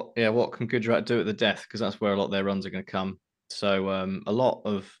what can Gujarat do at the death, because that's where a lot of their runs are going to come. So a lot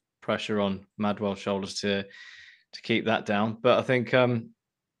of pressure on Madhwal's shoulders to keep that down. But I think can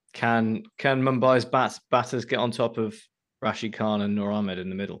Mumbai's batters get on top of Rashid Khan and Nur Ahmed in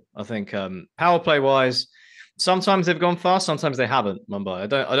the middle? I think power play wise, sometimes they've gone fast, sometimes they haven't.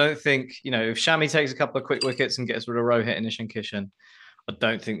 Mumbai. I don't think, you know, if Shami takes a couple of quick wickets and gets rid of Rohit and Ishan Kishan, I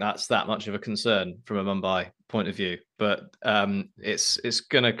don't think that's that much of a concern from a Mumbai point of view. But it's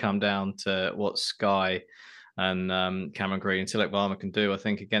going to come down to what Sky and Cameron Green and Tilak Varma can do, I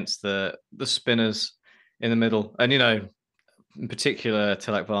think, against the spinners in the middle. And, you know, in particular,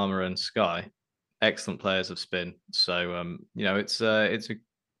 Tilak Varma and Sky, excellent players of spin. So, you know, it's an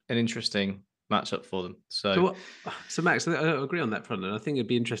interesting matchup for them. So Max, I agree on that front, and I think it'd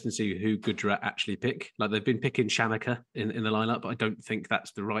be interesting to see who Gujarat actually pick. Like they've been picking Shanaka in the lineup, but I don't think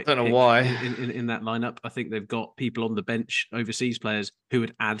that's the right. I don't know pick why in that lineup. I think they've got people on the bench, overseas players who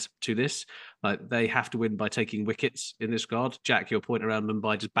would add to this. Like they have to win by taking wickets in this regard. Jack, your point around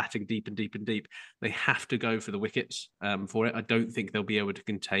Mumbai just batting deep and deep and deep. They have to go for the wickets for it. I don't think they'll be able to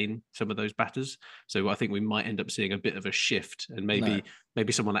contain some of those batters. So I think we might end up seeing a bit of a shift, and maybe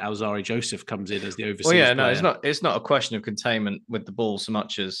someone like Alzari Joseph comes in as the overseas. Well, yeah, player. no, it's not a question of containment with the ball so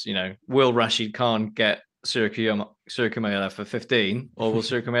much as, will Rashid Khan get Surya Kumar for 15, or will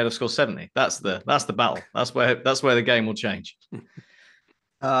Surya Kumar score 70? That's the battle. That's where the game will change.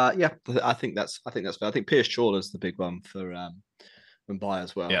 Yeah, I think that's fair. I think Piyush Chawla's the big one for Mumbai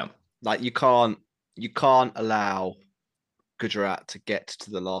as well. Yeah, like you can't allow Gujarat to get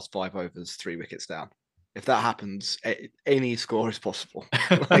to the last 5 overs 3 wickets down. If that happens, any score is possible.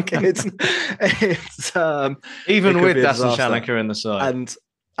 Like it's even with Dasan Shanaka in the side. And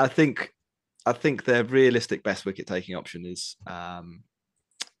I think their realistic best wicket taking option is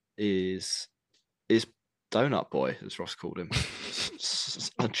Donut Boy, as Ross called him,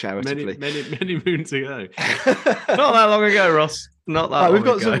 uncharitably. Many moons ago. Not that long ago, Ross. Not that long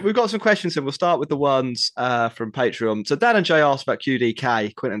ago. We've got some questions, and we'll start with the ones from Patreon. So Dan and Jay asked about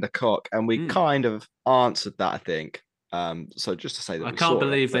QDK, Quinton de Kock, and we kind of answered that, I think. So just to say that I can't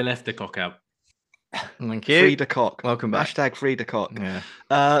believe they left de Kock out. Thank you. Free de Kock. Welcome back. # free de Kock.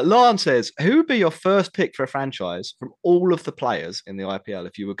 Yeah. Lauren says, who would be your first pick for a franchise from all of the players in the IPL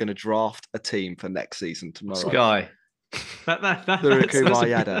if you were going to draft a team for next season tomorrow? Sky. That's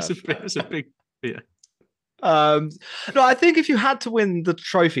a big yeah. No, I think if you had to win the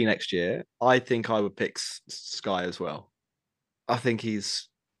trophy next year, I think I would pick Sky as well. I think he's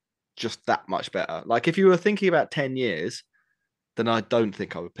just that much better. Like if you were thinking about 10 years, then I don't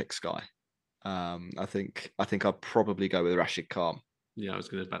think I would pick Sky. I think I'd probably go with Rashid Khan. Yeah, I was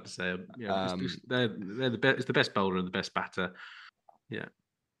about to say, they're the best. It's the best bowler and the best batter. Yeah.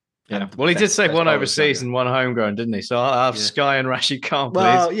 Yeah. Well, he did say one overseas and one homegrown, didn't he? So I'll have Sky and Rashid Khan, please.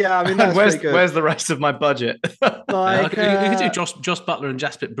 Well, yeah, I mean, that's where's the rest of my budget? Like, you could do Josh Butler and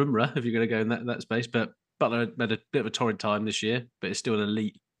Jasprit Bumrah if you're going to go in that space. But Butler had a bit of a torrid time this year, but is still an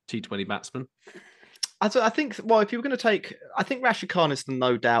elite T20 batsman. I think, well, if you were going to take, I think Rashid Khan is the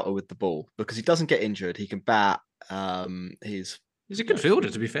no doubter with the ball because he doesn't get injured. He can bat. He's a good fielder,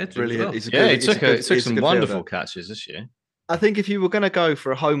 to be fair. Brilliant. Well. He took some wonderful catches this year. I think if you were going to go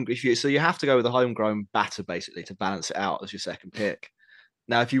for so you have to go with a homegrown batter basically to balance it out as your second pick.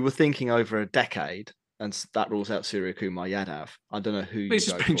 Now, if you were thinking over a decade, and that rules out Surya Kumar Yadav, I don't know who you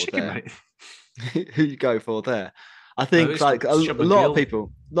go for there. Who you go for there? I think a lot of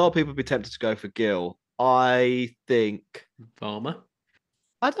people would be tempted to go for Gill. I think Farmer.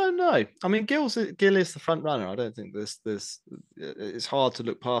 I don't know. I mean, Gill is the front runner. I don't think there's it's hard to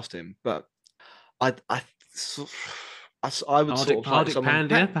look past him. But I would Hardik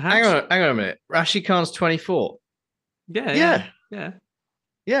Pandya, perhaps. Hang on a minute. Rashid Khan's 24. Yeah.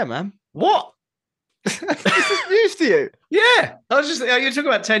 Yeah, man. What? This is news to you. Yeah. I was just you're talking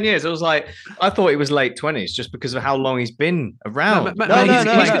about 10 years. I was like, I thought he was late 20s just because of how long he's been around.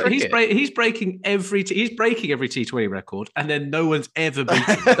 No. He's breaking every T20 record, and then no one's ever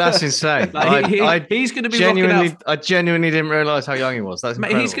beaten him. That's insane. He's going to be I genuinely didn't realise how young he was. That's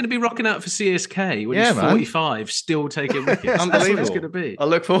incredible. He's going to be rocking out for CSK when he's 45, still taking wickets. Unbelievable. That's what it's going to be. I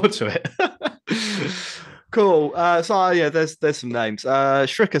look forward to it. Cool. There's some names.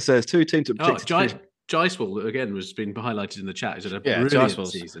 Shricker says 2 teams that predicted. Jaiswal again was being highlighted in the chat. He's had a brilliant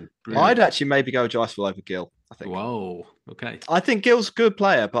season. Brilliant. I'd actually maybe go Jaiswal over Gill. I think. Whoa. Okay. I think Gill's a good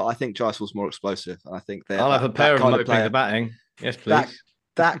player, but I think Jaiswal's more explosive. And I think I'll have a pair of them opening the batting. Yes, please.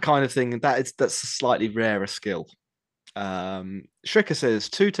 That kind of thing. That's a slightly rarer skill. Shricker says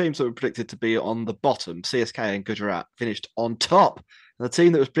 2 teams that were predicted to be on the bottom, CSK and Gujarat, finished on top. And the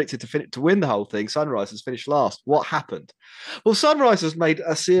team that was predicted to win the whole thing, Sunrisers, finished last. What happened? Well, Sunrisers made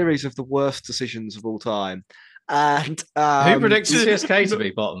a series of the worst decisions of all time. And who predicted CSK to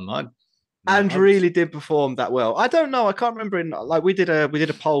be bottom? Really did perform that well. I don't know. I can't remember. We did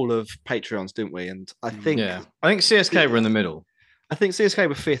a poll of Patreons, didn't we? And I think CSK were in the middle. I think CSK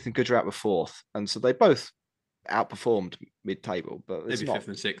were 5th and Gujarat were 4th, and so they both outperformed mid-table, but it's maybe not 5th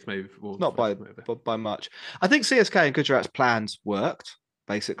and 6th, maybe not by much. I think CSK and Gujarat's plans worked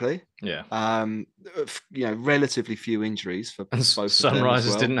basically. Yeah. Relatively few injuries for both.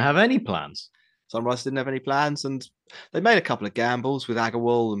 Sunrisers didn't have any plans. Sunrisers didn't have any plans, and they made a couple of gambles with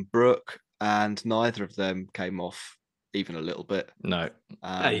Agarwal and Brook, and neither of them came off even a little bit. No.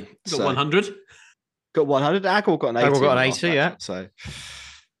 Got 100. Got 100. Agarwal got an 80. Agarwal got an 80, yeah. So.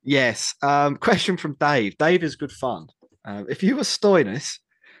 Yes. Question from Dave. Dave is good fun. If you were Stoinis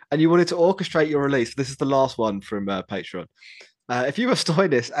and you wanted to orchestrate your release, this is the last one from Patreon. If you were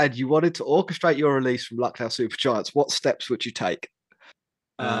Stoinis and you wanted to orchestrate your release from Lucknow Supergiants, what steps would you take?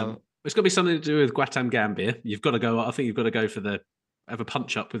 It's got to be something to do with Gautam Gambhir. You've got to go. I think you've got to go for have a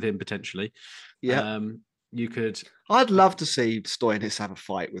punch up with him potentially. Yeah. You could. I'd love to see Stoinis have a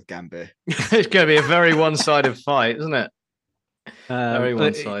fight with Gambhir. It's going to be a very one-sided fight, isn't it? Very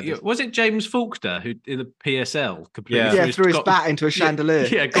one-sided. Was it James Faulkner who in the PSL completely threw his bat into a chandelier?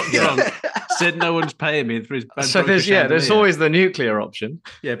 Yeah, got drunk. Said no one's paying me and threw his bat. So there's always the nuclear option.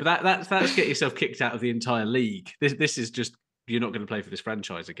 Yeah, but that's get yourself kicked out of the entire league. This is just you're not going to play for this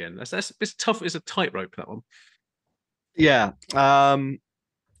franchise again. It's tough. It's a tightrope, that one. Yeah. I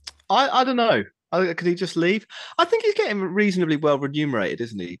don't know. Could he just leave? I think he's getting reasonably well remunerated,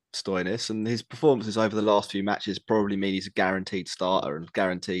 isn't he, Stoinis? And his performances over the last few matches probably mean he's a guaranteed starter and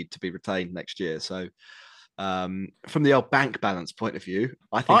guaranteed to be retained next year. So, from the old bank balance point of view,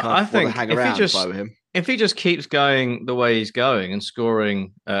 I think I'd want to hang around with him. If he just keeps going the way he's going and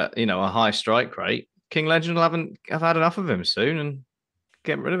scoring, a high strike rate, King Legend will have had enough of him soon and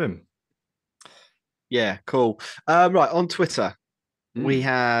get rid of him. Yeah, cool. Right, on Twitter. We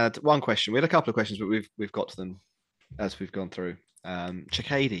had one question. We had a couple of questions, but we've got to them as we've gone through.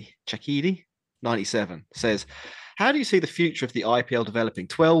 Chakidi 97 says, how do you see the future of the IPL developing?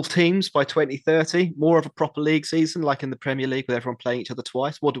 12 teams by 2030? More of a proper league season like in the Premier League with everyone playing each other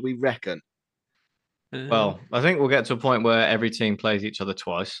twice? What do we reckon? Well, I think we'll get to a point where every team plays each other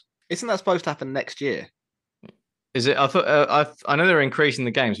twice. Isn't that supposed to happen next year? Is it? I thought I know they're increasing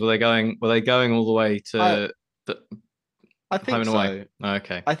the games. Were they going all the way to I think so. Away? Oh,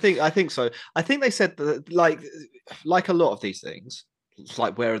 okay. I think so. I think they said that like a lot of these things, it's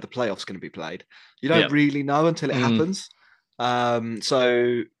like where are the playoffs going to be played? You don't really know until it happens.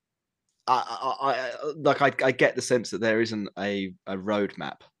 So I get the sense that there isn't a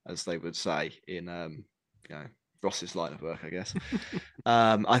roadmap, as they would say in Ross's line of work, I guess.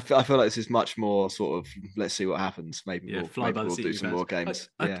 I feel like this is much more sort of let's see what happens. Maybe we'll do some more games.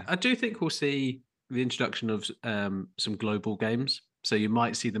 I do think we'll see the introduction of some global games. So you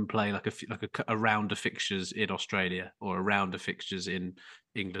might see them play like a round of fixtures in Australia or a round of fixtures in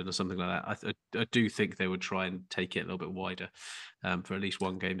England or something like that. I do think they would try and take it a little bit wider for at least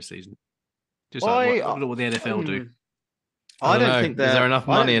one game a season. Just I don't know what the NFL do. I don't think is there enough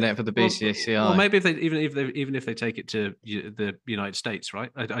money in it for the BCCI. Well, maybe even if they take it to the United States, right?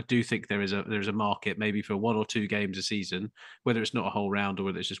 I do think there is a market maybe for one or two games a season, whether it's not a whole round or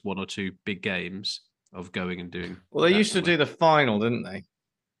whether it's just one or two big games of going and doing. Well, they used to do the final, didn't they?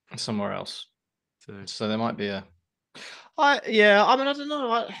 Somewhere else. So there might be a. I don't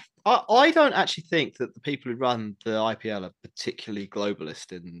know. I don't actually think that the people who run the IPL are particularly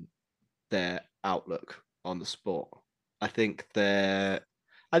globalist in their outlook on the sport. I think and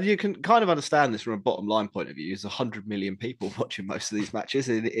you can kind of understand this from a bottom line point of view. There's 100 million people watching most of these matches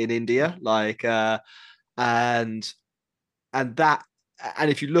in India, and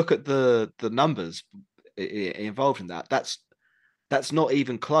if you look at the numbers involved in that, that's not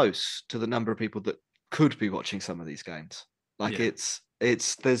even close to the number of people that could be watching some of these games.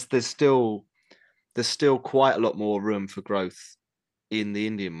 There's still quite a lot more room for growth in the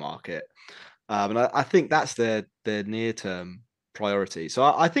Indian market. And I think that's their near-term priority. So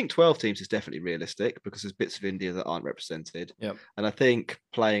I think 12 teams is definitely realistic because there's bits of India that aren't represented. Yep. And I think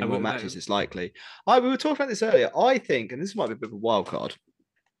playing more matches is likely. We were talking about this earlier. I think, and this might be a bit of a wild card,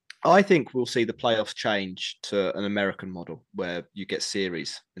 I think we'll see the playoffs change to an American model where you get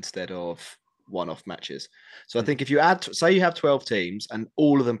series instead of one-off matches. So I think if you say you have 12 teams and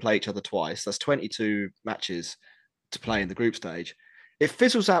all of them play each other twice, that's 22 matches to play in the group stage. It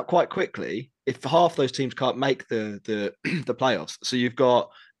fizzles out quite quickly if half those teams can't make the playoffs. So you've got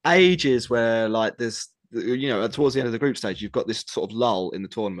ages where there's towards the end of the group stage, you've got this sort of lull in the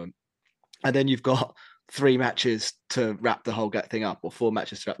tournament, and then you've got 3 matches to wrap the whole thing up, or 4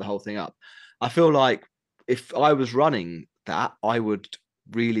 matches to wrap the whole thing up. I feel like if I was running that, I would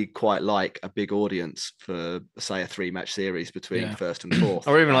really quite like a big audience for, say, a 3-match series between first and fourth,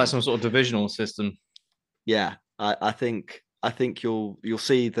 or even like some sort of divisional system. Yeah, I think you'll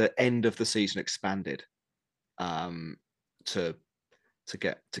see the end of the season expanded to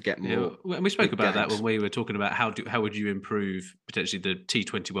get more. Yeah, and we spoke about that when we were talking about how would you improve potentially the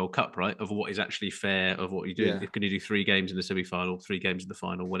T20 World Cup, right? Of what is actually fair, of what you do. Yeah. Can you do 3 games in the semi-final, 3 games in the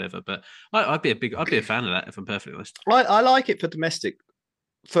final, whatever? But I'd be a fan of that if I'm perfectly honest. I like it for domestic,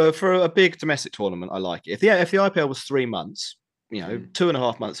 for a big domestic tournament. I like it. If the IPL was 3 months,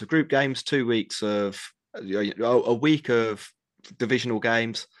 2.5 months of group games, 2 weeks of a week of divisional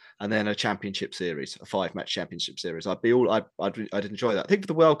games, and then a championship series, a 5-match championship series. I'd enjoy that. I think for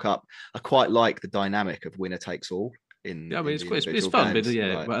the World Cup, I quite like the dynamic of winner takes all. It's fun, but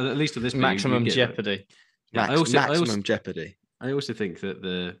like, well, at least at this maximum jeopardy. Maximum jeopardy. I also think that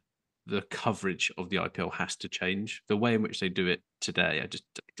the coverage of the IPL has to change. The way in which they do it today,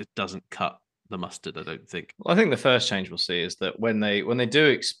 it doesn't cut the mustard, I don't think. Well, I think the first change we'll see is that when they do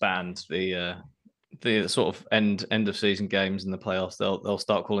expand the sort of end of season games in the playoffs, they'll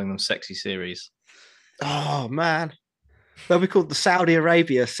start calling them sexy series. Oh man, they'll be called the Saudi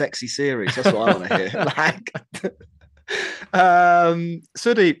Arabia sexy series. That's what I want to hear. Like,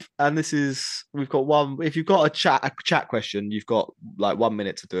 Sudeep, and we've got one. If you've got a chat question, you've got like 1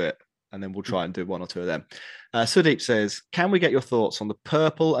 minute to do it, and then we'll try and do one or two of them. Sudeep says, "Can we get your thoughts on the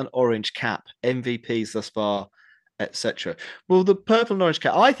purple and orange cap MVPs thus far, etc.?" Well, the purple and orange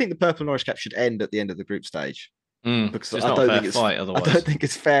cap. I think the purple and orange cap should end at the end of the group stage. Because I don't think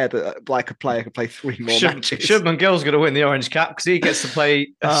it's fair that like a player can play 3 more matches. Shubman Gill's going to win the orange cap because he gets to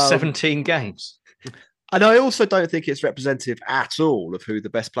play 17 games. And I also don't think it's representative at all of who the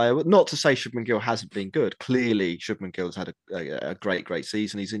best player was. Not to say Shubman Gill hasn't been good. Clearly, Shubman Gill's had a great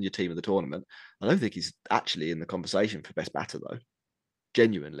season. He's in your team of the tournament. I don't think he's actually in the conversation for best batter, though.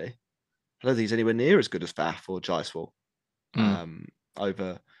 Genuinely. I don't think he's anywhere near as good as Faf or Jaiswal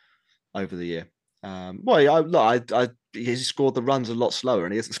over the year. He's scored the runs a lot slower,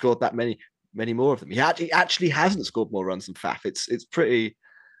 and he hasn't scored that many more of them. He actually hasn't scored more runs than Faf.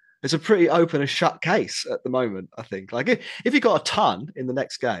 It's a pretty open and shut case at the moment, I think. Like if he got a ton in the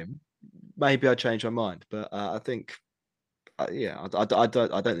next game, maybe I'd change my mind. But I think, I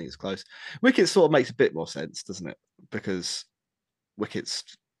don't think it's close. Wickets sort of makes a bit more sense, doesn't it? Because wickets,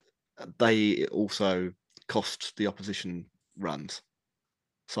 they also cost the opposition runs.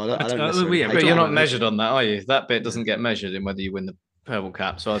 So I don't necessarily. But you're not measured on that, are you? That bit doesn't get measured in whether you win the purple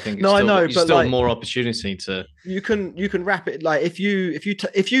cap. So I think it's still more opportunity to. You can wrap it like if you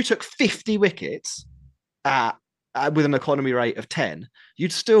took 50 wickets with an economy rate of 10,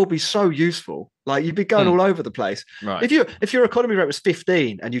 you'd still be so useful. Like you'd be going all over the place. Right. If your economy rate was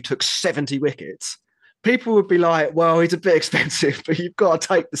 15 and you took 70 wickets, people would be like, well, he's a bit expensive, but you've got to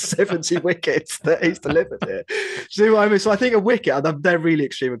take the 70 wickets that he's delivered here. See what I mean? So I think a wicket, and they're really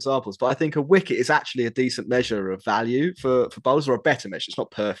extreme examples, but I think a wicket is actually a decent measure of value for bowlers, or a better measure. It's not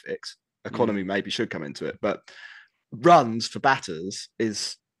perfect. Economy maybe should come into it, but runs for batters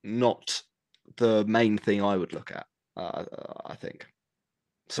is not the main thing I would look at, I think.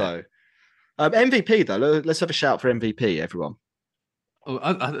 So MVP, though, let's have a shout for MVP, everyone. Oh,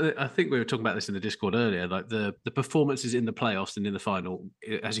 I think we were talking about this in the Discord earlier. Like the performances in the playoffs and in the final,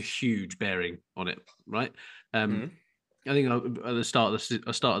 it has a huge bearing on it, right? I think at the start of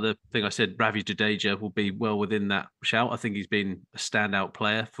the thing, I said Ravi Jadeja will be well within that shout. I think he's been a standout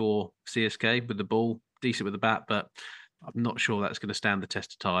player for CSK with the ball, decent with the bat, but I'm not sure that's going to stand the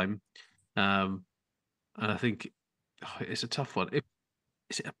test of time. And I think it's a tough one.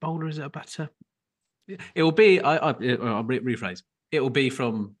 Is it a bowler? Is it a batter? It will be. I'll rephrase. It will be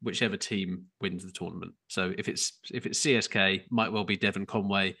from whichever team wins the tournament. So if it's CSK, might well be Devon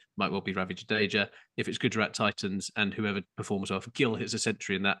Conway, might well be Ravi Jadeja. If it's Gujarat Titans and whoever performs well, if Gill hits a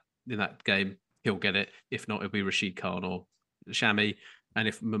century in that game, he'll get it. If not, it'll be Rashid Khan or Shami. And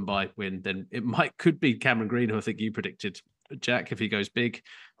if Mumbai win, then could be Cameron Green, who I think you predicted, Jack, if he goes big.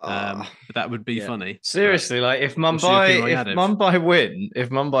 That would be funny. Seriously, like if Mumbai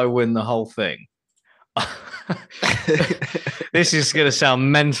win the whole thing. This is going to sound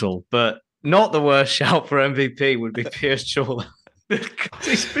mental, but not the worst shout for MVP would be Piyush Chawla.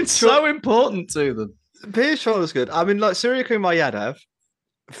 He's been so important to them. Piyush Chawla's good. I mean, like Surya Kumar Yadav,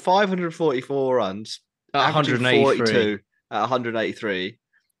 544 runs, at 182 at 183.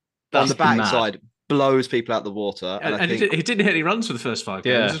 On the backside, blows people out the water. And he didn't hit any runs for the first 5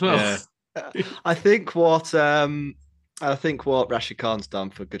 games as well. Yeah. I think what Rashid Khan's done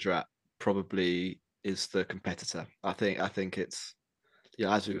for Gujarat probably is the competitor. I think it's,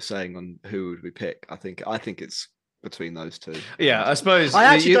 as we were saying on who would we pick, I think it's between those two. Yeah, I suppose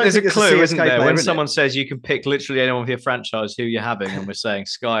there's a clue, isn't there? When someone says you can pick literally anyone with your franchise who you're having, and we're saying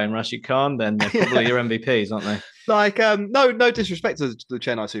Sky and Rashid Khan, then they're probably your MVPs, aren't they? Like, no disrespect to the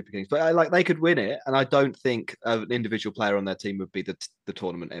Chennai Super Kings, but like they could win it, and I don't think an individual player on their team would be the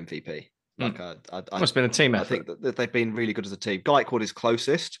tournament MVP. Like, must have been a team effort. I think that they've been really good as a team. Gaikwad is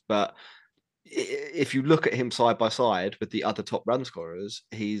closest, but if you look at him side by side with the other top run scorers,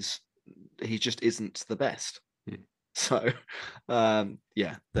 he just isn't the best. So, there.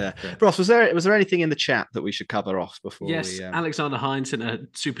 Ross, was there anything in the chat that we should cover off before? Yes, Alexander Hines sent a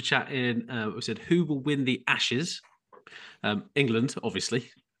super chat in. We said, "Who will win the Ashes?" England,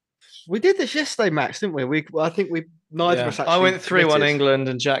 obviously. We did this yesterday, Max, didn't we? I think neither of us actually. I went 3-1 committed. England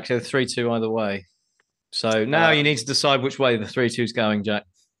and Jack said 3-2 either way. So now you need to decide which way the 3-2 is going, Jack.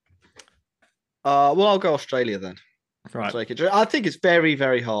 Well, I'll go Australia then. Right. I think it's very,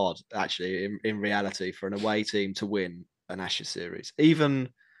 very hard, actually, in reality, for an away team to win an Ashes series. Even,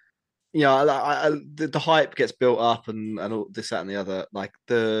 the hype gets built up and all this, that, and the other. Like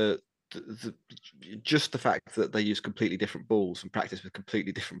just the fact that they use completely different balls and practice with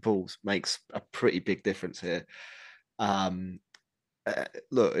completely different balls makes a pretty big difference here.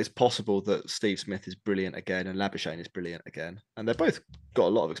 Look, it's possible that Steve Smith is brilliant again and Labuschagne is brilliant again, and they've both got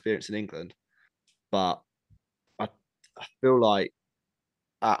a lot of experience in England. But I feel like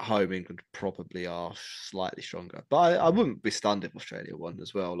at home England probably are slightly stronger. But I wouldn't be stunned if Australia won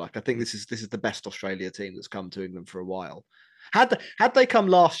as well. Like, I think this is the best Australia team that's come to England for a while. Had they come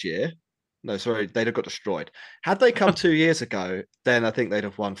last year, no, sorry, they'd have got destroyed. Had they come 2 years ago, then I think they'd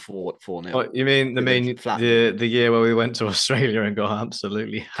have won 4-0. What, you mean the year where we went to Australia and got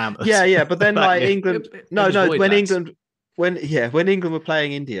absolutely hammered? Yeah, but then like England, when England were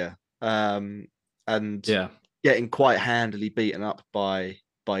playing India, and getting quite handily beaten up by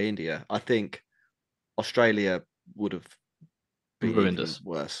India, I think Australia would have been even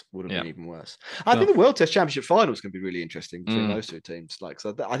worse. I think the World Test Championship final is going to be really interesting between those two teams.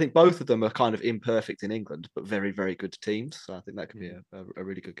 I think both of them are kind of imperfect in England, but very, very good teams. So I think that could be a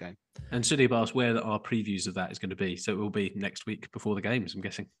really good game. And Sudeep asked where our previews of that is going to be. So it will be next week before the games, I'm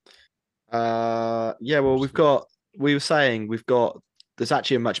guessing. There's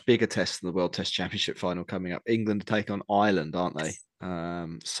actually a much bigger test than the World Test Championship final coming up. England take on Ireland, aren't they?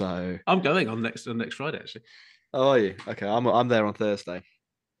 So I'm going on next Friday, actually. Oh, are you? Okay, I'm there on Thursday.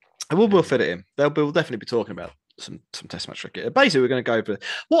 And we'll fit it in. We'll definitely be talking about some test match cricket. Basically, we're going to go for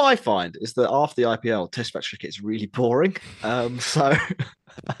what I find is that after the IPL, test match cricket is really boring. So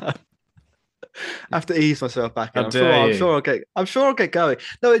I have to ease myself back in. I'm sure I'll get going.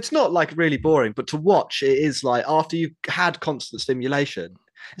 No, it's not like really boring, but to watch it is like after you've had constant stimulation.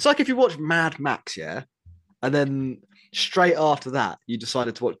 It's like if you watch Mad Max, yeah, and then straight after that you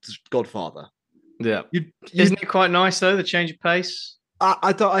decided to watch Godfather. Yeah, isn't it quite nice though? The change of pace.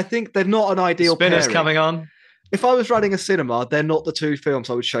 I think they're not an ideal Spinners pairing. coming on. If I was running a cinema, they're not the two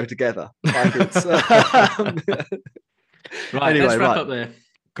films I would show together. Like right, anyway, let's wrap up there.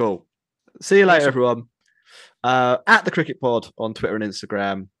 Cool. See you later, everyone. At the Cricket Pod on Twitter and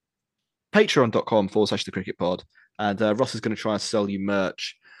Instagram, patreon.com/the Cricket Pod, and Ross is going to try and sell you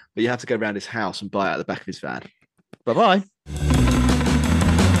merch, but you have to go around his house and buy it at the back of his van. Bye bye.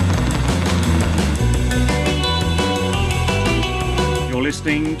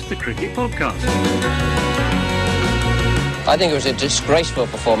 Listening to the Cricket Podcast. I think it was a disgraceful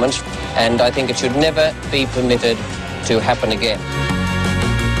performance, and I think it should never be permitted to happen again.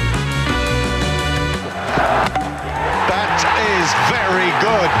 That is very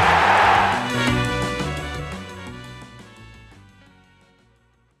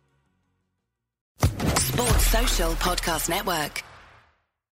good. Sports Social Podcast Network.